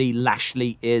 Obviously,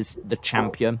 Lashley is the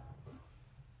champion.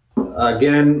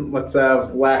 Again, let's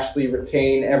have Lashley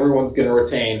retain. Everyone's going to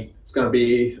retain. It's going to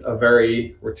be a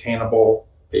very retainable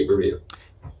pay-per-view.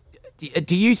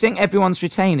 Do you think everyone's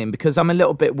retaining? Because I'm a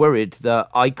little bit worried that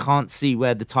I can't see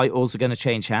where the titles are going to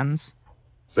change hands.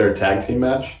 Is there a tag team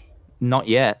match? Not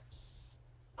yet.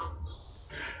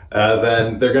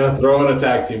 Then they're going to throw in a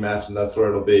tag team match, and that's where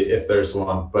it'll be, if there's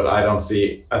one. But I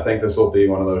think this will be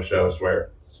one of those shows where,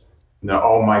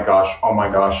 oh my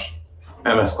gosh.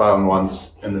 MS Clown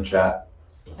one's in the chat.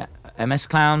 MS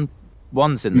Clown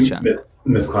one's in the chat.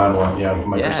 Miss Clown one, yeah.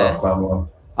 Microsoft Clown one.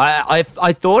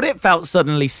 I thought it felt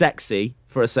suddenly sexy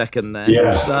for a second there.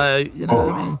 Yeah. So you know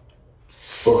what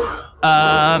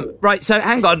I mean. Right. So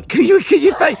hang on. Can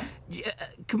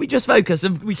we just focus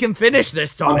and we can finish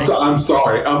this time? I'm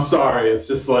sorry. It's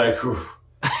just like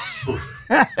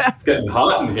it's getting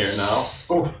hot in here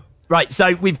now. Right.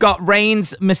 So we've got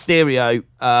Reigns, Mysterio.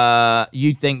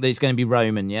 You think that it's going to be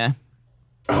Roman, yeah?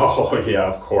 Oh yeah,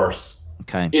 of course.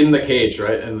 Okay. In the cage,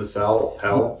 right? In the cell,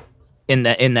 hell. In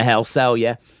the Hell Cell,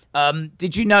 yeah.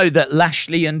 Did you know that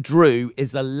Lashley and Drew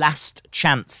is a last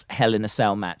chance Hell in a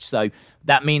Cell match? So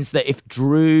that means that if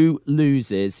Drew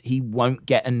loses, he won't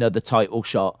get another title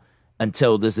shot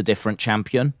until there's a different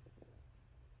champion.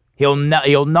 He'll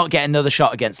not get another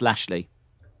shot against Lashley.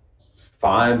 It's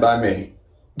fine by me.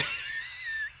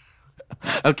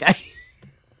 Okay.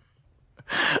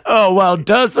 Oh, well,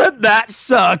 doesn't that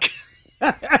suck?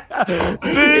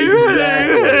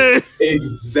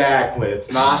 Exactly. It's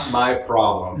not my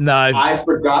problem. No. I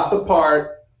forgot the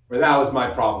part where that was my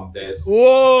problem, Days.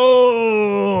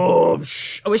 Whoa!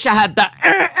 I wish I had that.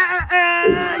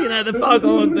 The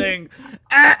foghorn thing.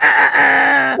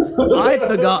 I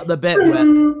forgot the bit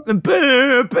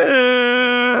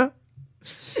where.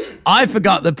 I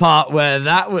forgot the part where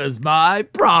that was my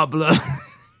problem.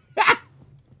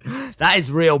 That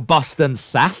is real Boston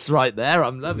sass right there.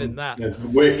 I'm loving that. It's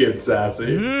wicked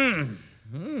sassy.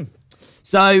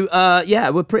 So, yeah,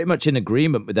 we're pretty much in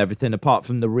agreement with everything apart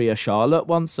from the Rhea Charlotte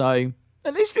one. So,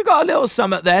 at least we've got a little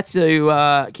summit there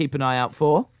to keep an eye out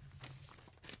for.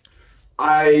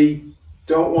 I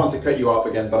don't want to cut you off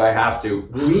again, but I have to.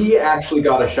 We actually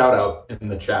got a shout out in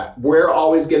the chat. We're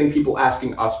always getting people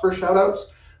asking us for shout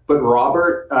outs, but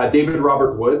David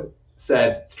Robert Wood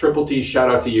said, Triple T, shout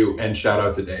out to you and shout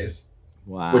out to Days.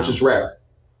 Wow. Which is rare.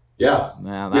 Yeah.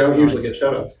 Wow, we don't usually get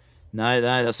shout outs. No,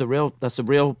 that's a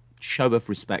real show of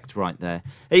respect right there.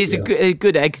 He's a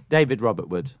good egg, David Robert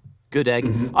Wood. Good egg.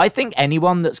 Mm-hmm. I think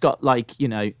anyone that's got like,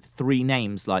 3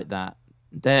 names like that,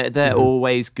 they're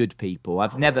always good people. I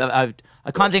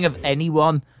can't think of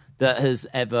anyone that has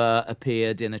ever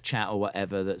appeared in a chat or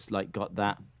whatever that's like got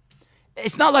that.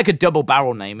 It's not like a double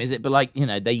barrel name, is it? But like,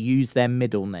 they use their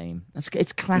middle name.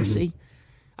 It's classy. Mm-hmm.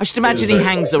 I should imagine he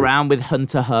hangs around with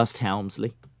Hunter Hearst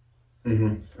Helmsley. Mm-hmm.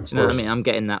 Do you know what I mean? I'm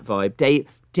getting that vibe.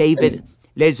 David,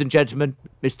 ladies and gentlemen,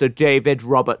 Mr. David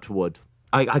Robert Wood.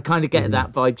 I kind of get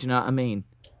that vibe. Do you know what I mean?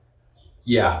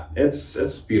 Yeah,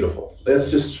 it's beautiful. It's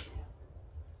just,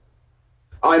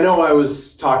 I know I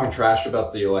was talking trash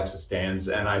about the Alexa stands,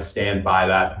 and I stand by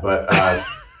that. But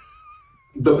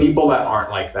the people that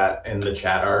aren't like that in the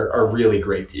chat are really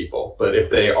great people. But if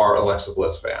they are Alexa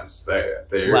Bliss fans,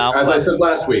 I said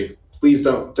last week, please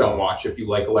don't watch if you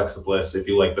like Alexa Bliss. If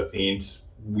you like The Fiend,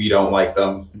 we don't like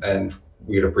them, and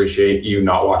we'd appreciate you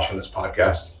not watching this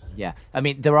podcast. Yeah, I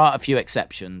mean, there are a few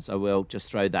exceptions. I will just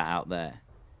throw that out there.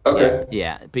 Okay.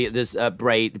 Yeah, but there's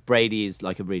Brady is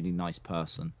like a really nice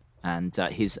person, and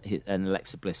he's an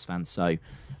Alexa Bliss fan, so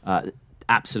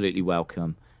absolutely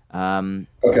welcome.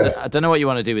 Okay. I don't know what you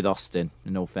want to do with Austin,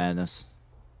 in all fairness.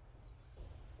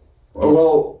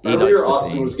 Well, earlier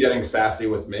Austin was getting sassy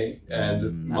with me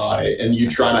and you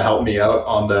trying to help me out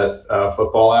on that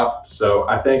football app. So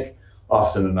I think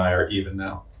Austin and I are even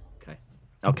now.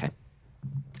 Okay.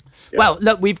 Yeah. Well,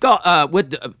 look, we've got.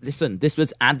 Listen, this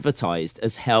was advertised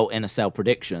as Hell in a Cell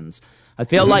predictions. I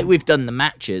feel like we've done the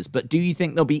matches, but do you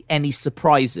think there'll be any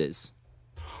surprises?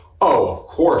 Oh, of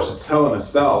course, it's Hell in a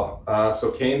Cell.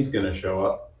 So Kane's gonna show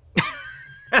up.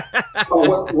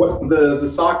 What the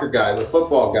soccer guy, the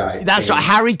football guy? That's Kane. Right.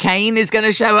 Harry Kane is going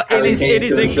to show up in his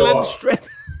England strip.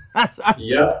 That's right.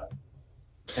 Yep.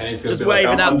 And he's just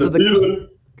waving out to the.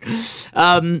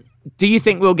 Do you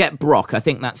think we'll get Brock? I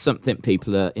think that's something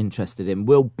people are interested in.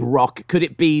 Will Brock? Could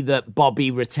it be that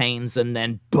Bobby retains and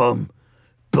then bum,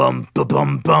 bum, ba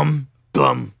bum, bum,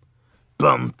 bum,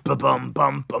 bum, ba bum,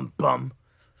 bum, bum, bum,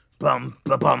 bum,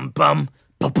 ba bum, bum,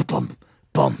 bum, bum, bum,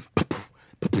 boom,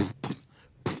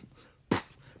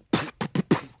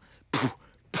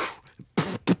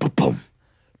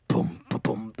 boom,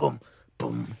 boom, boom,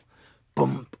 boom,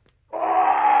 boom.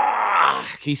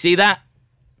 Can you see that?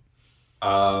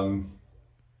 To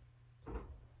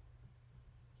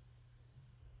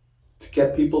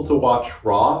get people to watch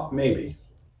Raw, maybe.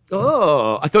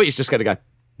 Oh, I thought you were just going to go,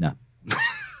 no.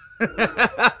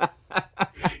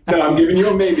 No, I'm giving you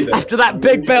a maybe there. After that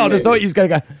big build, I thought you were going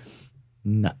to go,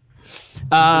 no.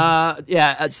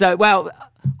 Yeah, so, well,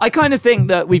 I kind of think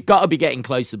that we've got to be getting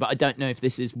closer, but I don't know if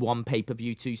this is one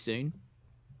pay-per-view too soon.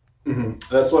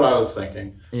 Mm-hmm. That's what I was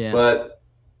thinking. Yeah. But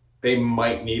they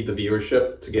might need the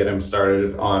viewership to get him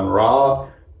started on Raw.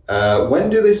 When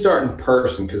do they start in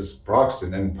person? Because Brock's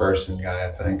an in-person guy,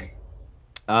 I think.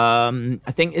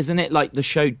 I think, isn't it like the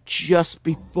show just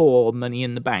before Money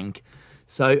in the Bank?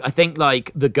 So I think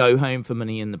like the go home for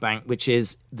Money in the Bank, which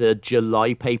is the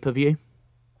July pay-per-view.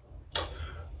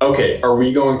 Okay, are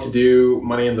we going to do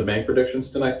Money in the Bank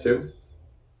predictions tonight too?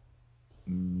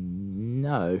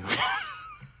 No.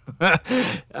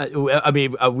 I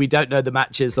mean, we don't know the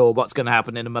matches or what's going to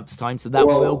happen in a month's time, so that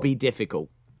will be difficult.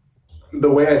 The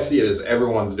way I see it is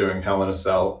everyone's doing Hell in a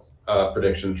Cell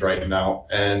predictions right now,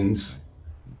 and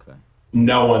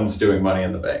no one's doing Money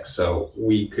in the Bank. So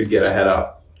we could get a head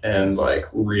up and like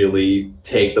really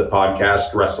take the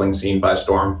podcast wrestling scene by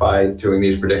storm by doing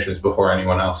these predictions before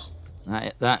anyone else.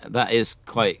 That is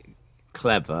quite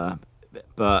clever,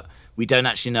 but we don't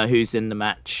actually know who's in the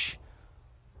match.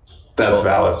 That's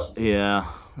valid. Yeah,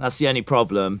 that's the only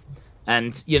problem.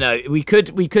 And we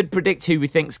could predict who we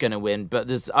think's going to win, but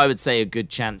there's, I would say, a good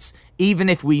chance, even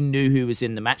if we knew who was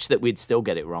in the match, that we'd still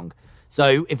get it wrong.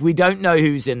 So if we don't know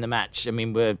who's in the match, I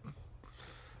mean, we're...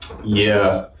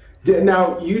 Yeah.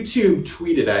 Now, YouTube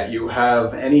tweeted at you.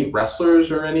 Have any wrestlers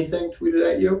or anything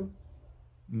tweeted at you?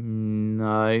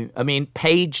 No. I mean,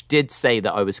 Paige did say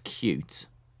that I was cute.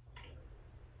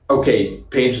 Okay,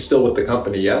 Paige is still with the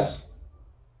company, yes?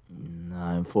 No,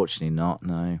 unfortunately not,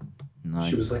 no.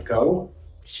 She was let go?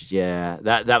 Yeah,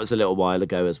 that was a little while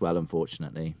ago as well,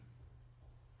 unfortunately.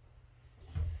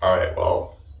 All right,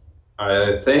 well,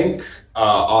 I think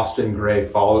Austin Gray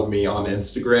followed me on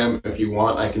Instagram. If you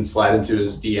want, I can slide into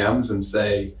his DMs and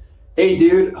say, hey,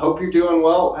 dude, hope you're doing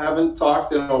well. Haven't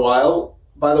talked in a while.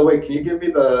 By the way, can you give me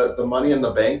the Money in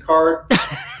the Bank card?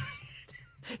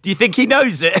 Do you think he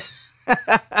knows it?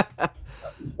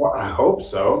 Well, I hope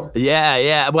so.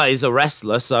 Yeah. Well, he's a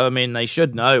wrestler, so I mean, they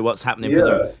should know what's happening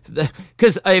for them.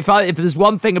 Because if there's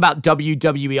one thing about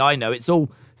WWE I know, it's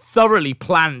all thoroughly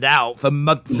planned out for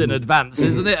months in advance,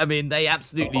 isn't it? I mean, they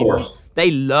absolutely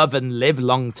they love and live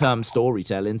long-term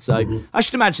storytelling. So I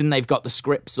should imagine they've got the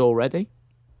scripts already.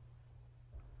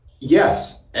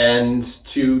 Yes, and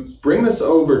to bring this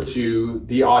over to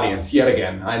the audience yet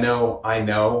again, I know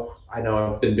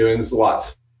I've been doing this a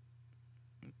lot.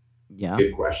 Yeah.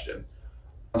 Good question.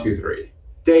 1, 2, 3.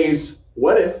 Days,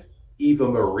 what if Eva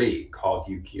Marie called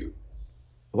you cute?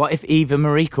 What if Eva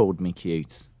Marie called me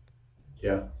cute?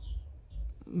 Yeah.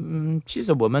 She's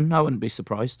a woman. I wouldn't be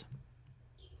surprised.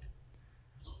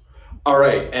 All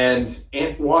right, and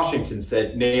Aunt Washington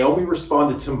said, Naomi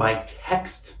responded to my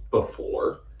text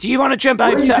before. Do you want to jump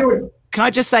over to... Can I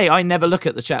just say, I never look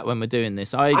at the chat when we're doing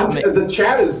this. The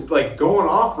chat is like going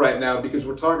off right now because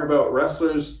we're talking about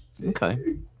wrestlers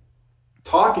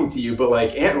talking to you, but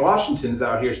like Aunt Washington's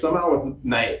out here somehow with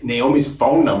Naomi's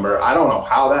phone number. I don't know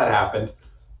how that happened.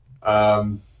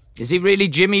 Is he really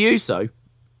Jimmy Uso?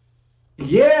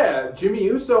 Yeah, Jimmy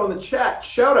Uso in the chat.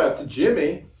 Shout out to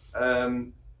Jimmy.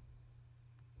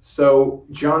 So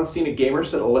John Cena Gamer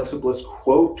said Alexa Bliss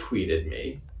quote tweeted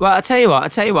me. Well, I tell you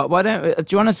what. Why don't do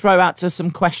you want to throw out to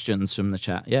some questions from the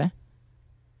chat? Yeah.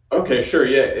 Okay, sure.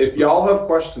 Yeah, if y'all have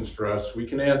questions for us, we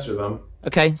can answer them.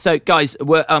 Okay, so guys,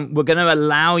 we're going to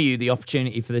allow you the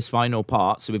opportunity for this final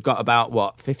part. So we've got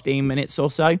about 15 minutes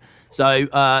or so.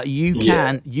 So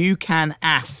you can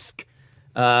ask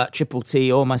Triple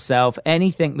T or myself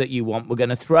anything that you want. We're going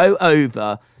to throw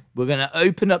over. We're going to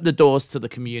open up the doors to the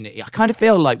community. I kind of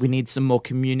feel like we need some more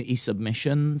community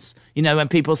submissions. You know, when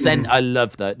people send, I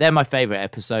love those. They're my favorite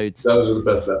episodes. Those are the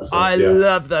best episodes. I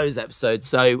love those episodes.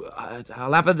 So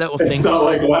I'll have a little thing. It's not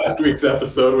like last week's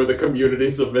episode where the community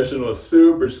submission was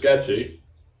super sketchy.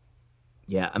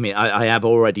 Yeah, I mean, I have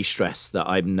already stressed that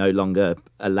I'm no longer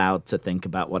allowed to think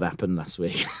about what happened last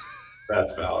week.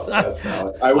 That's valid. That's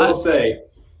valid. I will say,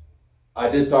 I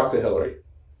did talk to Hillary.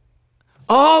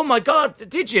 Oh my God,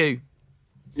 did you?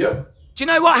 Yep. Do you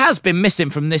know what has been missing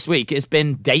from this week? It's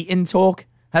been dating talk,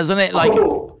 hasn't it? Like,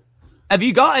 have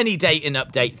you got any dating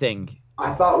update thing?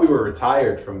 I thought we were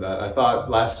retired from that. I thought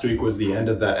last week was the end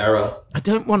of that era. I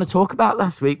don't want to talk about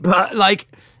last week, but like,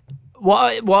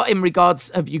 what in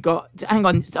regards have you got? Hang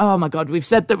on. Oh my God, we've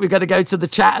said that we're going to go to the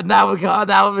chat, and now we're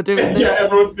doing this. Yeah,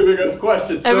 everyone's giving us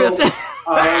questions.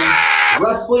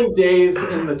 Wrestling Days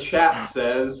in the chat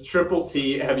says, Triple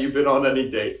T, have you been on any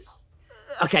dates?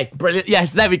 Okay, brilliant.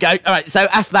 Yes, there we go. All right, so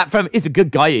ask that from... He's a good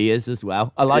guy, he is, as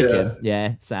well. I like him.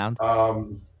 Yeah, sound.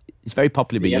 He's very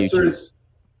popular with YouTube. The answer is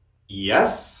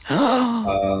yes.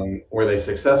 Were they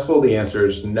successful? The answer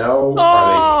is no.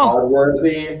 Are they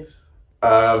pod-worthy?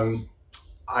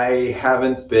 I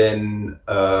haven't been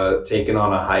taken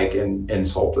on a hike and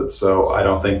insulted, so I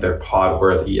don't think they're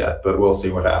pod-worthy yet, but we'll see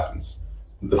what happens.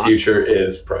 The future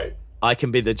is bright. I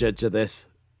can be the judge of this.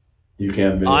 You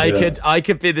can be. I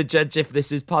could be the judge if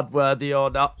this is pod worthy or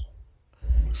not.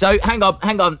 So hang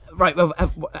on. Right,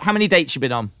 how many dates you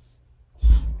been on?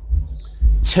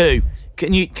 2.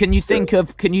 Can you think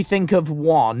of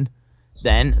one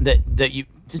then that you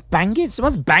just banging?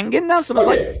 Someone's banging now. Someone's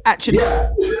like actually.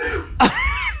 Yeah.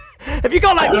 Have you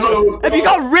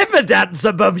got river dance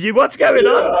above you? What's going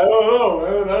on? I don't know,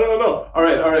 man. I don't know. All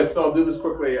right. So I'll do this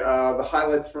quickly. The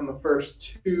highlights from the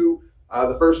first 2.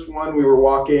 The first one, we were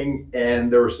walking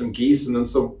and there were some geese, and then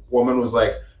some woman was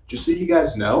like, "Just so you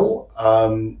guys know,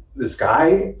 this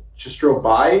guy just drove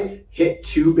by, hit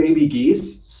 2 baby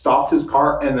geese, stopped his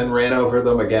car, and then ran over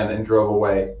them again and drove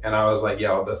away." And I was like,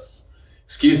 "Yo,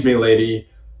 excuse me, lady,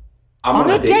 I'm on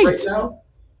a date right now."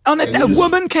 A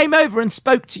woman came over and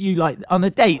spoke to you like on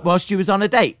a date whilst you was on a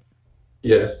date.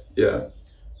 Yeah.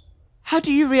 How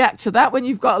do you react to that when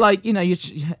you've got like, you know, you're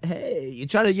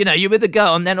trying to, you know, you're with a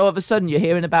girl and then all of a sudden you're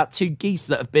hearing about 2 geese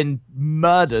that have been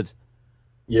murdered?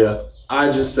 Yeah,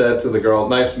 I just said to the girl,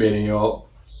 "Nice meeting you all.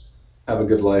 Have a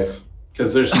good life,"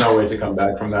 because there's no way to come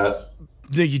back from that.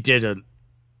 No, you didn't.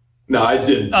 No, I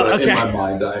didn't. But okay.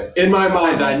 In my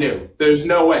mind, I knew. There's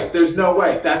no way.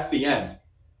 That's the end.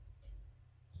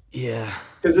 Yeah.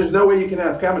 Because there's no way you can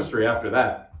have chemistry after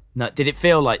that. No, did it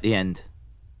feel like the end?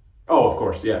 Oh, of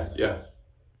course, yeah.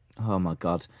 Oh my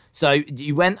God! So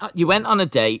you went on a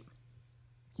date.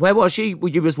 Where was she?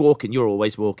 Well, you was walking. You're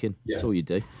always walking. Yeah. That's all you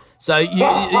do. So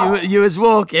you was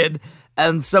walking,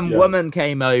 and some woman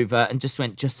came over and just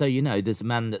went, "Just so you know, there's a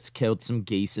man that's killed some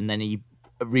geese," and then he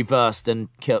reversed and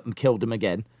killed them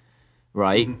again,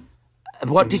 right?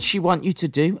 Mm-hmm. What did she want you to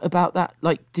do about that?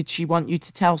 Like, did she want you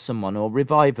to tell someone or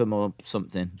revive them or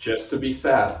something? Just to be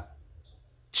sad.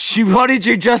 She wanted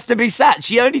you just to be sad.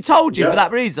 She only told you for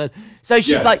that reason. So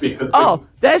she's like, oh,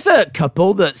 there's a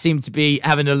couple that seem to be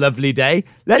having a lovely day.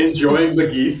 Let's enjoying the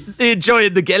geese.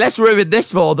 Let's ruin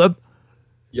this for them.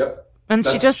 Yep. And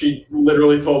she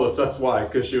literally told us that's why,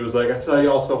 because she was like, I saw you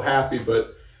all so happy,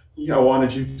 but I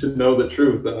wanted you to know the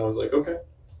truth. And I was like, okay.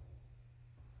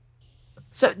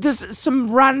 So there's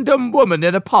some random woman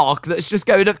in a park that's just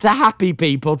going up to happy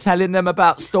people, telling them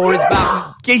about stories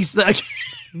about geese that are...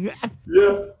 Yeah.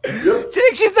 Do you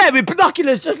think she's there with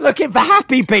binoculars just looking for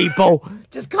happy people?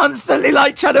 Just constantly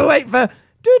like trying to wait for...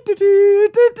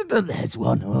 There's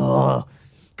one. Oh,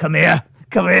 come here.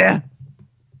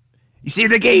 You see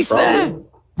the geese there?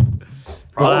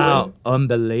 Wow,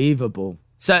 unbelievable.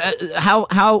 So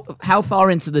how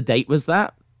far into the date was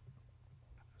that?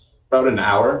 About an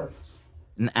hour.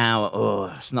 An hour.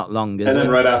 Oh, it's not long, is it? And then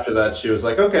right after that, she was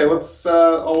like, "Okay, let's.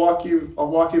 I'll walk you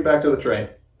back to the train."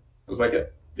 I was like,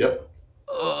 "Yep."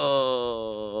 Oh.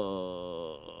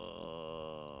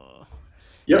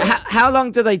 Yep. How long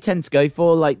do they tend to go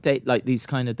for? Like these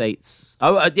kind of dates?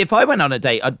 Oh, if I went on a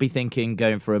date, I'd be thinking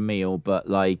going for a meal, but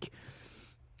like,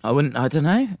 I wouldn't. I don't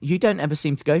know. You don't ever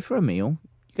seem to go for a meal.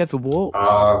 You go for walks.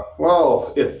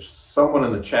 Well, if someone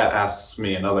in the chat asks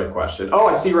me another question. Oh,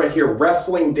 I see right here.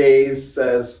 Wrestling Days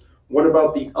says, what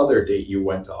about the other date you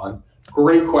went on?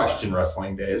 Great question,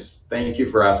 Wrestling Days. Thank you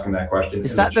for asking that question.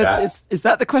 Is that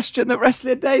the question that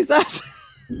Wrestling Days asked?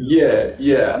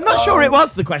 Yeah. I'm not sure it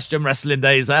was the question Wrestling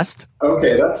Days asked.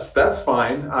 Okay, that's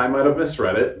fine. I might have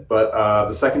misread it, but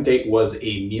the second date was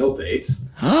a meal date.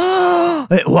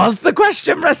 It was the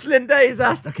question Wrestling Days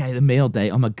asked. Okay, the meal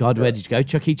date. Oh my God, where did you go?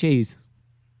 Chuck E. Cheese.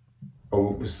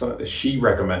 Oh, she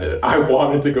recommended it. I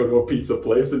wanted to go to a pizza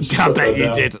place, and I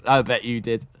bet you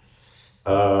did.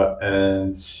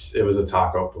 And it was a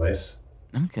taco place.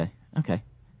 Okay.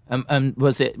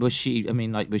 Was she? I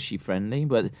mean, like, was she friendly?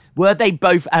 Were they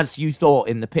both as you thought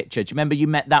in the picture? Do you remember you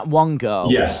met that one girl?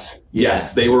 Yes.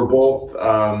 They were both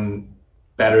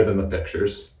better than the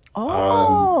pictures.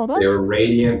 Oh, they were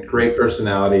radiant, great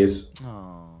personalities.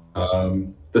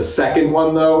 The second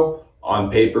one, though, on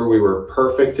paper we were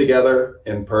perfect together.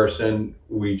 In person,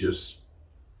 we are just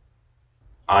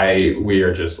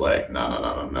like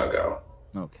no go.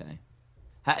 Okay.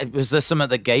 Was there someone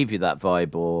that gave you that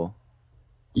vibe, or?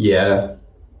 Yeah.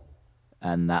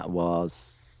 And that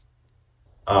was?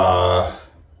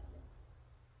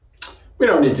 We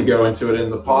don't need to go into it in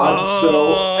the pod.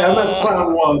 So MS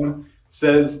Clown 1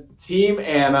 says Team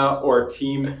Anna or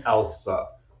Team Elsa.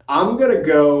 I'm going to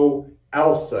go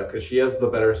Elsa because she has the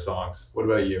better songs. What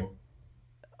about you?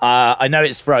 I know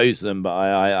it's Frozen, but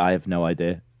I have no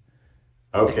idea.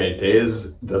 Okay,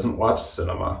 Days doesn't watch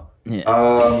cinema.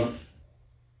 Yeah.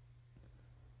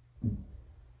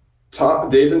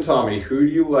 Days and Tommy, who do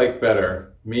you like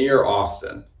better, me or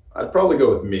Austin? I'd probably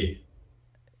go with me.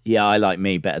 Yeah, I like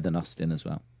me better than Austin as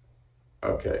well.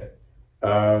 Okay.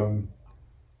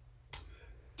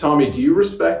 Tommy, do you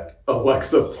respect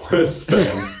Alexa Bliss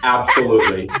fans?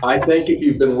 Absolutely. I think if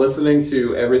you've been listening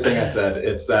to everything I said,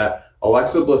 it's that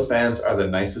Alexa Bliss fans are the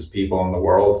nicest people in the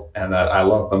world and that I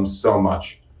love them so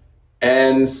much.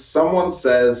 And someone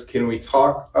says, can we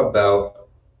talk about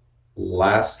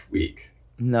last week?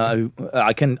 No,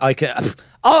 I can.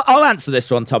 I'll answer this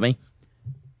one, Tommy.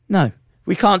 No,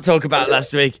 we can't talk about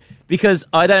last week because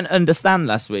I don't understand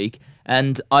last week,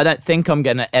 and I don't think I'm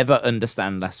going to ever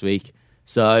understand last week.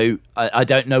 So I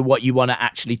don't know what you want to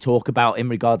actually talk about in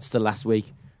regards to last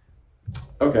week.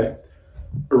 Okay.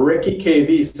 Ricky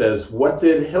KV says, what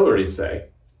did Hillary say?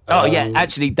 Oh, yeah,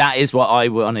 actually, that is what I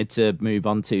wanted to move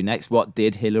on to next. What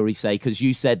did Hillary say? Because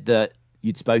you said that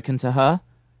you'd spoken to her.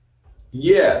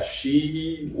 Yeah,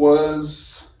 she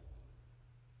was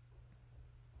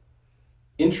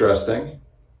interesting.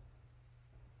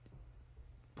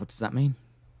 What does that mean?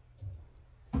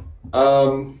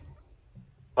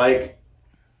 Like,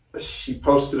 she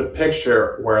posted a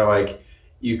picture where, like,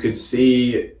 you could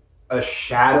see a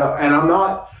shadow, and I'm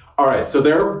not... All right, so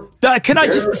Can I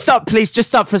just stop, please? Just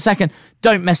stop for a second.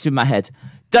 Don't mess with my head.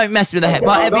 Don't mess with the head.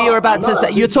 Whatever you're about to say,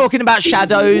 you're talking about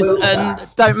shadows, and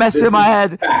don't mess with my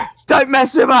head. Don't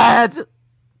mess with my head.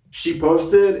 She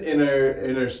posted in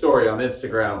her story on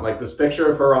Instagram, like, this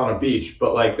picture of her on a beach,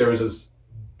 but, like, there was this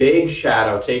big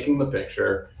shadow taking the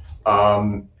picture.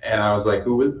 And I was like,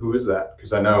 who is that?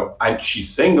 Because I know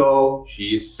she's single.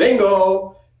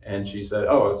 And she said,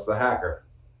 oh, it's the hacker.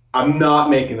 I'm not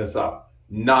making this up.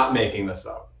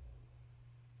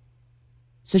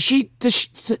 So she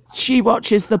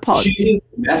watches the pod. She's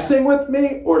messing with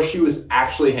me, or she was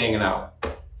actually hanging out.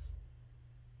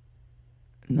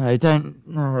 No,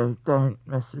 don't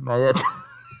mess with my head.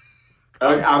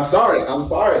 I'm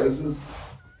sorry. This is,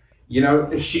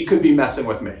 she could be messing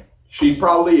with me. She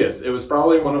probably is. It was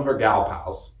probably one of her gal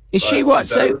pals. Is she what?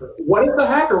 So what if the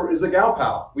hacker is a gal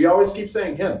pal? We always keep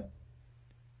saying him.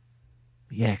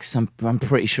 Yeah, because I'm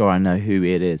pretty sure I know who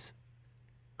it is.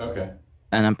 Okay.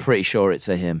 And I'm pretty sure it's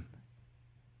a him.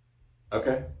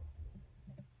 Okay.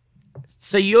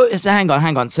 So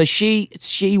hang on. So she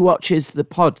watches the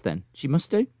pod then? She must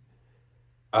do?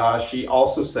 She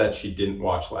also said she didn't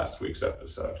watch last week's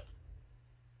episode.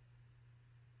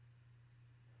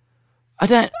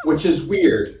 Which is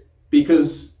weird,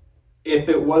 because if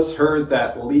it was her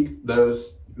that leaked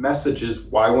those messages,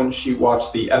 why wouldn't she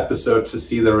watch the episode to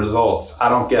see the results? I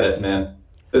don't get it, man.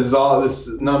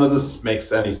 None of this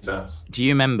makes any sense. Do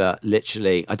you remember,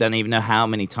 literally, I don't even know how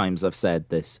many times I've said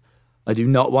this, I do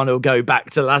not want to go back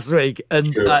to last week,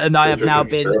 and I have now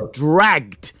been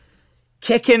dragged,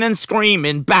 kicking and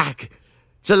screaming back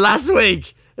to last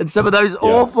week, and some of those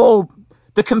awful,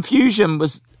 the confusion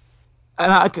was,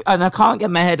 and I can't get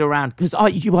my head around, because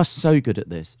you are so good at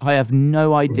this. I have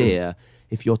no idea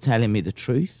if you're telling me the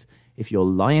truth, if you're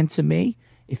lying to me,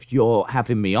 if you're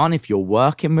having me on, if you're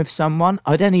working with someone.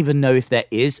 I don't even know if there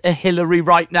is a Hillary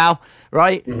right now,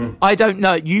 right? I don't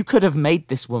know. You could have made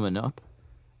this woman up.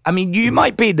 I mean, you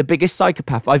might be the biggest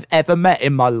psychopath I've ever met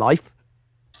in my life.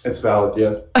 It's valid,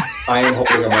 yeah. I am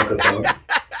holding a microphone.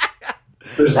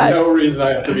 There's no reason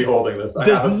I have to be holding this.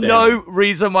 There's no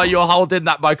reason why you're holding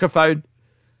that microphone.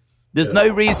 There's no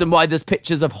reason why there's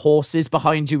pictures of horses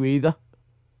behind you either.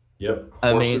 Yep,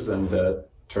 horses and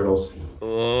turtles.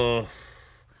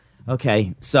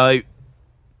 Okay, so,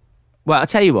 well, I'll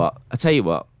tell you what.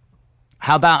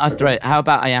 How about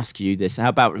I ask you this? How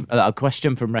about a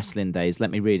question from Wrestling Days? Let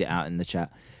me read it out in the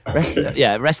chat.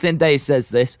 Wrestling Days says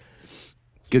this.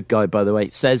 Good guy, by the way.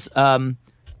 Says,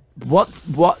 what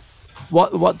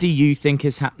do you think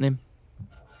is happening?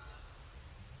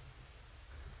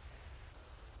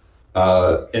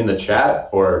 In the chat,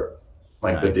 or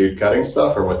the dude cutting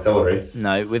stuff, or with Hillary?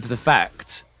 No, with the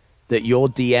fact that your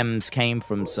DMs came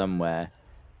from somewhere,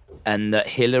 and that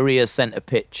Hillary has sent a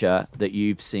picture that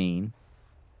you've seen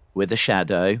with a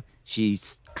shadow.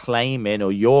 She's claiming,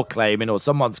 or you're claiming, or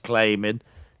someone's claiming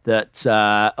that,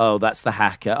 that's the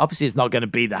hacker. Obviously, it's not going to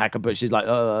be the hacker, but she's like,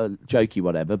 jokey,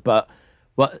 whatever. But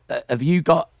what have you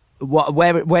got?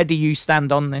 Where do you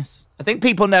stand on this? I think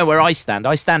people know where I stand.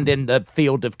 I stand in the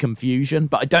field of confusion,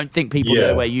 but I don't think people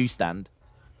know where you stand.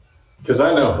 Because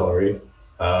I know Hillary.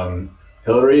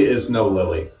 Hillary is no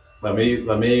Lily. Let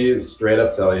me straight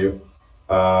up tell you.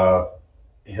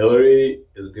 Hillary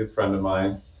is a good friend of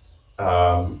mine.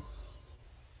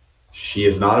 She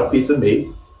is not a piece of meat.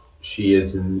 She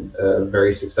is a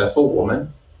very successful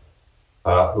woman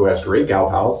who has great gal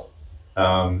pals.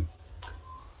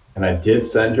 And I did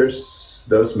send her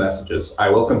those messages. I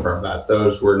will confirm that.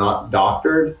 Those were not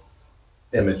doctored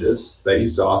images that you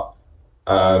saw.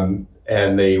 And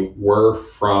they were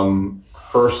from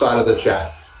her side of the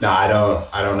chat. Now,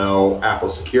 I don't know Apple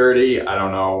security. I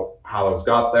don't know how those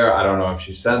got there. I don't know if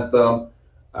she sent them.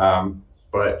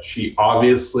 But she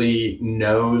obviously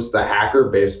knows the hacker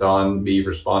based on me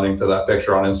responding to that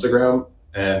picture on Instagram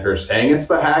and her saying it's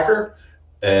the hacker.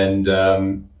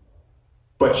 And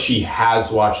but she has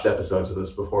watched episodes of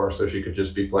this before, so she could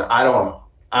just be playing. I don't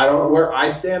know where I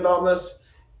stand on this.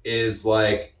 Is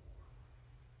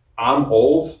I'm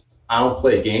old. I don't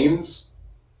play games,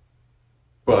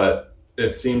 but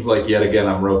it seems like yet again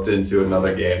I'm roped into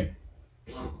another game.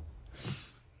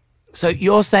 So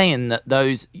you're saying that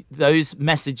those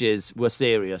messages were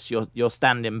serious. You're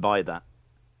standing by that.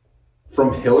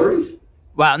 From Hillary?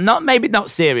 Well, maybe not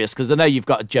serious, because I know you've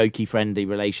got a jokey, friendly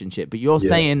relationship, but you're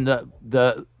saying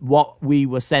that what we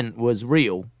were sent was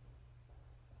real.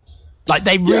 Like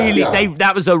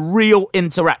that was a real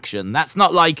interaction. That's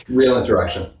not like real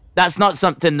interaction. That's not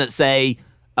something that say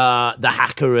the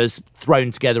hacker has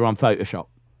thrown together on Photoshop.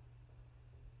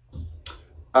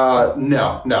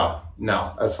 No.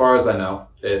 As far as I know,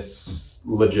 it's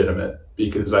legitimate,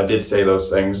 because I did say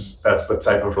those things. That's the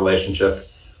type of relationship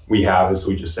we have, is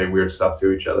we just say weird stuff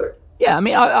to each other. Yeah, I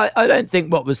mean, I don't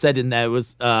think what was said in there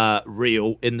was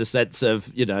real in the sense of,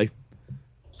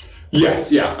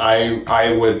 Yes, yeah.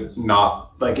 I would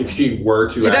not, if she were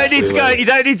to. You don't need to go. You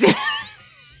don't need to.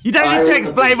 You don't need to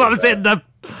explain what was in them.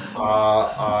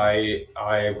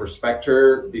 I respect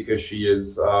her because she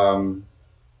is a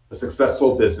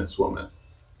successful businesswoman.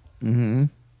 Mm-hmm.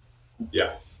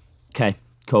 Yeah. Okay.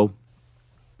 Cool.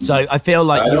 So I feel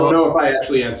like I don't know if I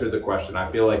actually answered the question.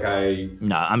 I feel like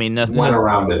nothing went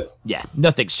around it. Yeah,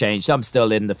 nothing's changed. I'm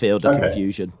still in the field of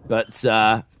confusion, but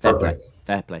fair play.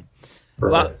 Perfect.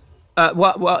 Well,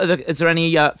 What is there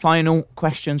any final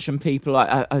questions from people?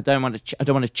 I don't want to. I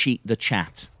don't want to cheat the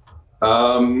chat.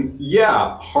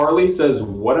 Yeah, Harley says,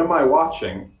 "What am I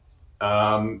watching?"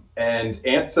 And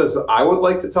Ant says, "I would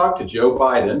like to talk to Joe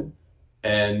Biden."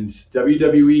 And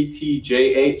WWE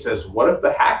TJ8 says, "What if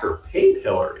the hacker paid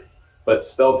Hillary, but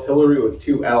spelled Hillary with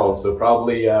 2 L's?" So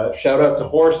probably shout out to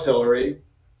Horse Hillary,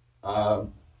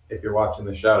 if you're watching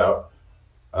the shout out.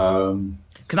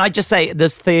 Can I just say,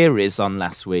 there's theories on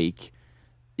last week.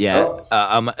 Yeah,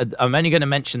 Oh. I'm only going to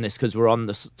mention this because we're on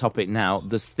this topic now.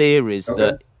 There's theories Okay.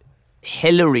 that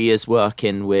Hillary is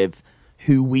working with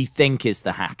who we think is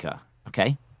the hacker.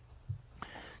 Okay.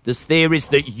 There's theories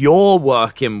that you're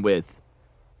working with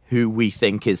who we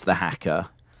think is the hacker.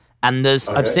 And I've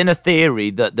Okay. seen a theory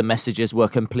that the messages were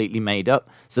completely made up.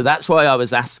 So that's why I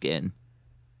was asking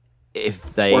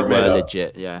if they Weren't made were up.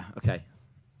 legit. Yeah. Okay.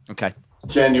 Okay.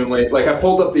 Genuinely, like I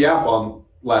pulled up the app on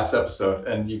last episode,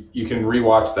 and you can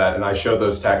rewatch that, and I showed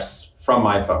those texts from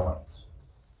my phone.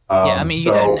 Yeah. I mean,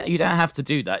 So you don't have to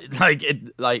do that.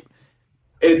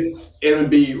 it would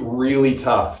be really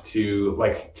tough to,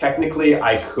 like, technically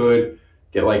I could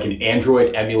get like an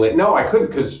Android emulate. No, I couldn't,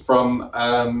 because from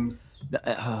I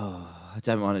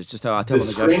don't want to just. I the don't want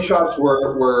to go. screenshots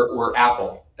were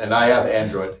Apple, and I have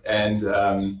Android,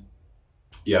 and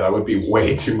yeah, that would be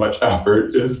way too much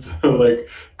effort. Is to like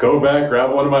go back,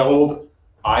 grab one of my old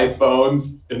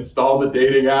iPhones, install the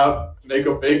dating app, make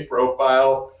a fake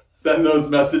profile, send those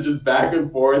messages back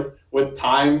and forth with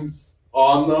times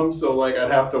on them. So like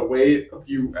I'd have to wait a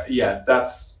few. Yeah,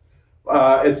 that's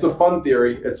it's a fun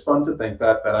theory. It's fun to think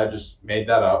that I just made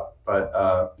that up,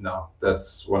 but no,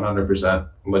 that's 100%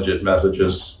 legit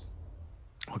messages.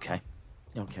 Okay.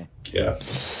 Okay. Yeah.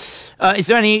 Is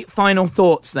there any final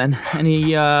thoughts then?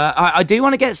 Any? I do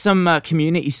want to get some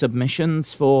community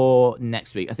submissions for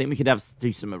next week. I think we could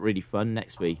do something really fun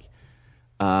next week.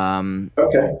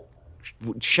 Okay.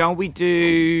 Shall we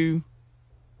do?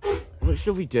 What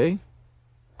shall we do?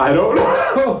 I don't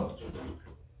know.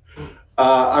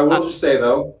 I will just say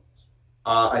though,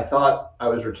 I thought I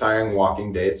was retiring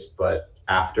walking dates, but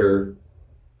after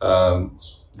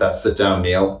that sit down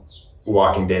meal,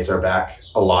 walking dates are back,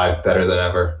 alive, better than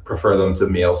ever. Prefer them to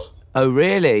meals. Oh,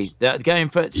 really? Going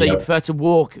for so you Yep. prefer to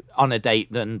walk on a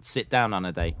date than sit down on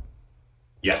a date?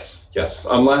 Yes.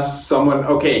 Unless someone.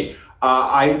 Okay,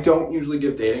 I don't usually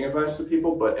give dating advice to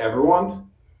people, but everyone,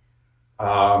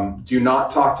 do not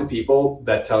talk to people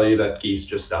that tell you that geese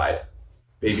just died.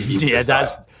 Baby geese. Yeah,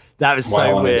 just died. that was While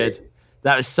so on a weird. date.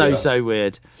 That was so Yeah.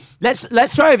 weird.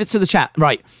 Let's throw over to the chat.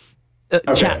 Right.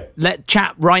 Okay.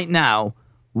 Chat right now.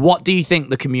 What do you think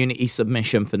the community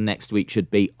submission for next week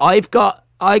should be? I got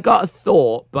a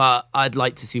thought, but I'd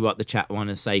like to see what the chat want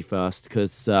to say first,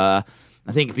 because I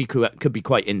think it could be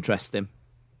quite interesting.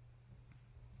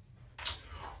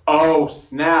 Oh,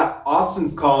 snap.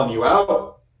 Austin's calling you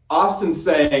out. Austin's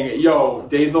saying, yo,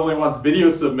 Days only wants video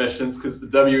submissions because the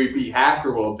WEP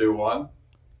hacker will do one.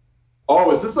 Oh,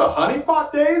 is this a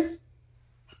honeypot, Days?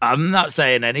 I'm not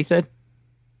saying anything.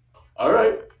 All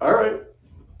right.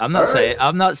 I'm not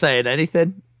saying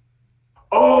anything.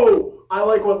 Oh, I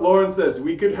like what Lauren says.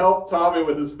 We could help Tommy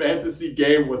with his fantasy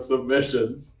game with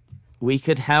submissions. We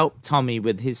could help Tommy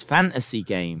with his fantasy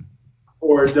game.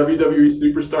 Or WWE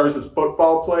superstars as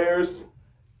football players.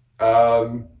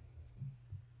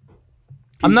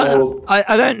 I'm not.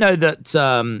 I don't know that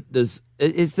there's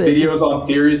is there Videos on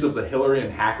theories of the Hillary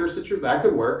and hacker situation. That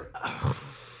could work.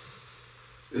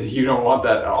 You don't want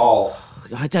that at all.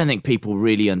 I don't think people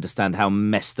really understand how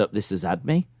messed up this has had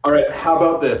me. All right, how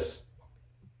about this?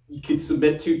 You could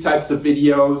submit 2 types of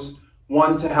videos.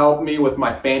 One to help me with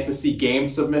my fantasy game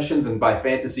submissions, and by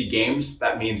fantasy games,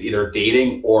 that means either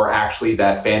dating or actually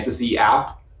that fantasy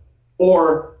app,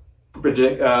 or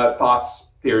predict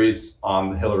thoughts, theories on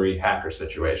the Hillary hacker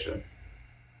situation.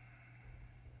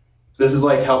 This is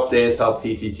like help Days, help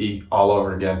TTT all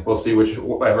over again. We'll see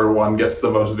whichever one gets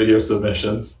the most video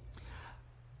submissions.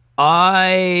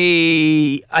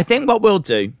 I think what we'll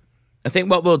do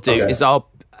Okay. is how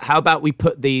about we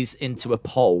put these into a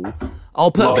poll?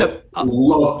 I'll put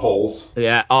Love polls.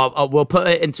 Yeah, we'll put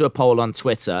it into a poll on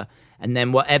Twitter, and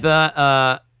then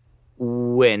whatever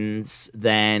wins,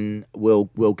 then we'll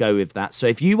go with that. So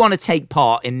if you want to take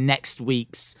part in next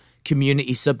week's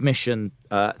community submission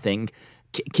thing,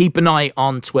 keep an eye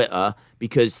on Twitter,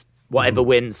 because whatever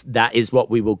wins, that is what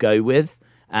we will go with.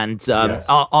 And Yes.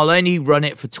 I'll only run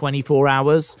it for 24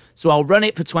 hours. So I'll run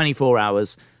it for 24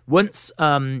 hours. Once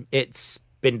it's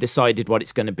been decided what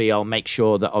it's going to be, I'll make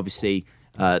sure that obviously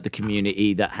the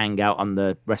community that hang out on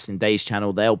the Wrestling Days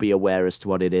channel, they'll be aware as to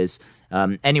what it is.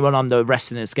 Anyone on the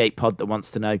Wrestling Escape pod that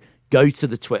wants to know, go to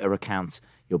the Twitter account.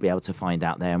 You'll be able to find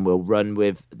out there, and we'll run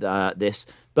with this.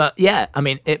 But yeah, I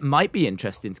mean, it might be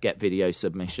interesting to get video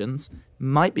submissions.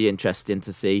 Might be interesting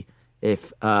to see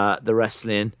if the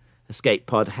Wrestling Escape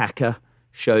Pod hacker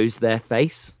shows their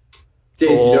face.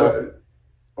 Daisy,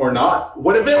 or not.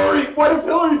 What if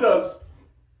Hillary does?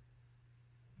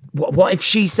 What if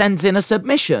she sends in a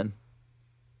submission?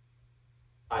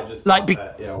 I just like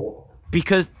that. Yeah.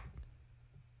 Because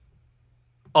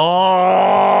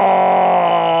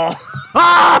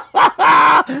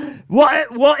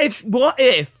what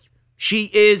if she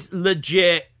is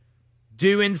legit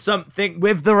doing something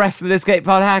with the Wrestling Escape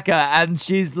Pod hacker, and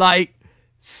she's like,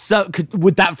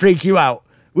 would that freak you out?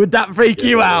 Would that freak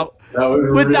you out?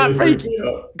 Would that freak you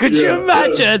out? Could you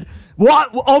imagine?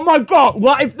 What? Oh my God!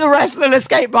 What if the Wrestling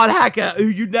Escape Pod hacker, who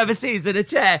you never sees in a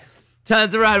chair,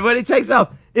 turns around when he takes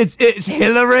off? It's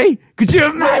Hillary. Could you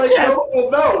imagine?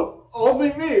 No,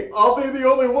 only me. I'll be the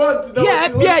only one to know.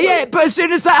 Yeah. But as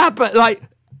soon as that happens, like,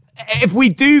 if we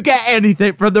do get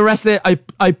anything from the Wrestling,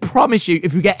 I promise you,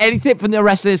 if we get anything from the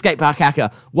Wrestling Escape Pod hacker,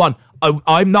 one,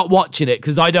 I'm not watching it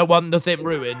because I don't want nothing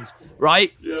ruined.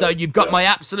 Right? Yeah, so you've got my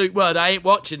absolute word. I ain't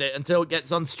watching it until it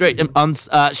gets on stream.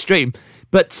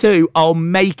 But two, I'll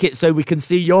make it so we can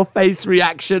see your face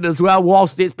reaction as well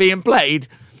whilst it's being played.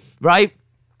 Right?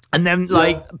 And then,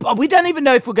 but we don't even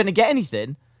know if we're going to get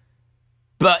anything.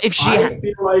 But if I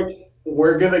feel like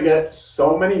we're going to get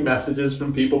so many messages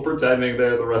from people pretending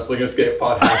they're the Wrestling Escape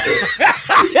Pod hacker.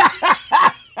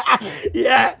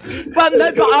 Yeah. But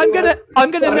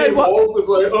I'm gonna know what. Wolf is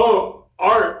like, oh,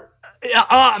 art.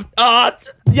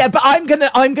 Yeah, but I'm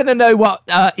gonna know what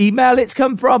email it's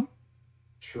come from.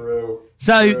 True.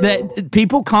 So that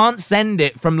people can't send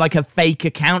it from like a fake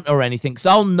account or anything, so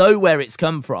I'll know where it's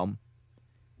come from.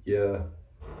 Yeah.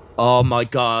 Oh my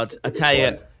God! I tell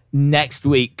you, next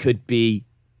week could be.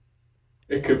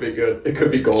 It could be good. It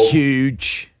could be gold.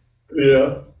 Huge.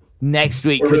 Yeah. Next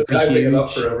week could be huge. It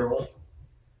up for everyone.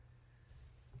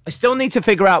 I still need to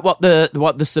figure out what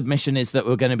the submission is that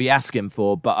we're going to be asking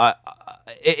for, but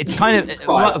it's kind of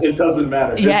it doesn't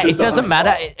matter. Yeah, it doesn't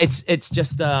matter. It's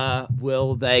just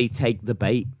will they take the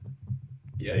bait?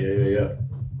 Yeah.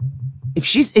 If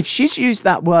she's used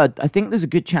that word, I think there's a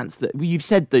good chance that you've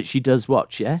said that she does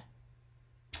watch. Yeah.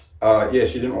 Yeah,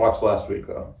 she didn't watch last week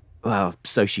though. Well,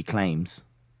 so she claims.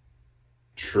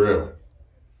 True.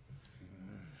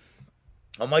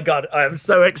 Oh my God, I am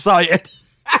so excited.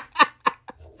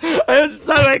 I am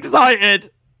so excited.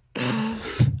 Yeah.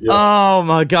 Oh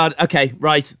my God. Okay,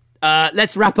 right.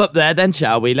 Let's wrap up there then,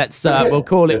 shall we? We'll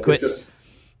call it quits.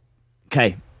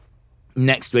 Okay.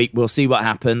 Next week, we'll see what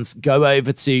happens. Go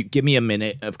over to, give me a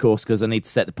minute, of course, because I need to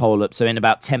set the poll up. So in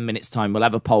about 10 minutes time, we'll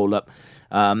have a poll up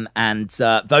and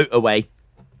vote away.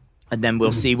 And then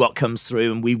we'll see what comes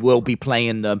through, and we will be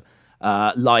playing them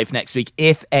live next week.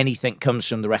 If anything comes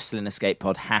from the Wrestling Escape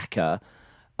Pod hacker,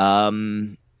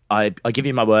 I give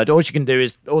you my word. All I can do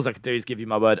is give you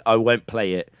my word. I won't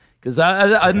play it because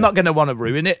I'm not going to want to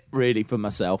ruin it really for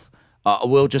myself. I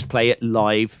will just play it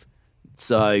live.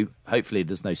 So hopefully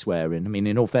there's no swearing. I mean,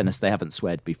 in all fairness, they haven't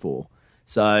sweared before.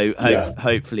 So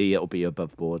hopefully it'll be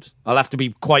above board. I'll have to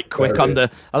be quite quick on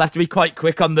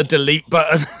the delete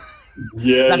button.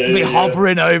 Yeah, I'll have to be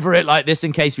hovering over it like this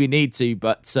in case we need to.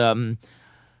 But oh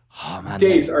man,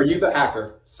 Days, are you the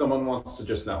hacker? Someone wants to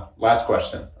just know. Last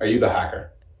question: are you the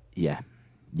hacker? Yeah,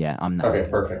 I'm not. Okay,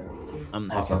 perfect.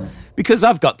 I'm awesome. Because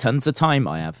I've got tons of time.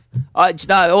 All I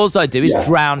do is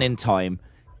drown in time.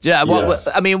 Yeah,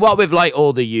 what with like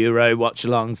all the Euro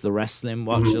watch-alongs, the wrestling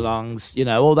watch-alongs,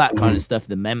 all that kind of stuff,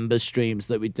 the member streams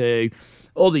that we do,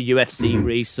 all the UFC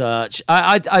research.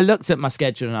 I looked at my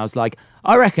schedule and I was like,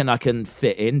 I reckon I can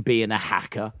fit in being a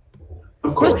hacker.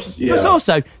 Of course, But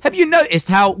also, have you noticed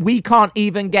how we can't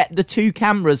even get the two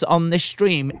cameras on this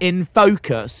stream in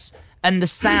focus and the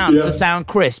sound to sound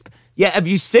crisp? Yeah, have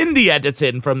you seen the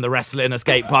editing from the Wrestling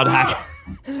Escape Pod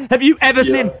hacker? Have you ever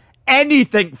seen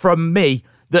anything from me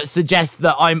that suggests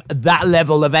that I'm that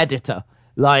level of editor?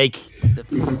 Like,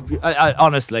 I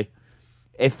honestly,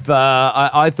 if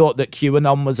I thought that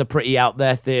QAnon was a pretty out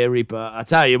there theory, but I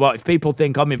tell you what, if people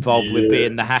think I'm involved with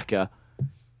being the hacker,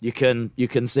 you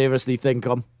can seriously think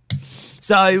I'm.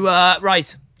 So,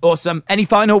 right, awesome. Any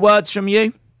final words from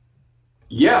you?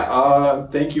 Yeah,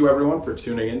 thank you everyone for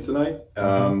tuning in tonight.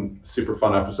 Super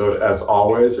fun episode as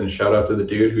always, and shout out to the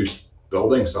dude who's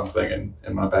building something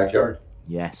in my backyard.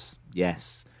 Yes.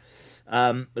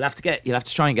 You'll have to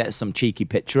try and get some cheeky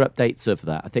picture updates of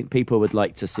that. I think people would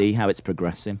like to see how it's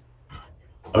progressing.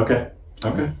 Okay.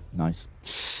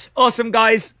 Nice. Awesome,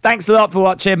 guys. Thanks a lot for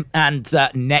watching. And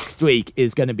next week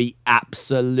is going to be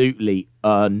absolutely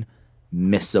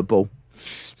missable.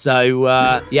 So,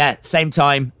 yeah, same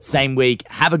time, same week.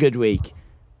 Have a good week.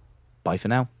 Bye for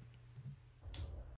now.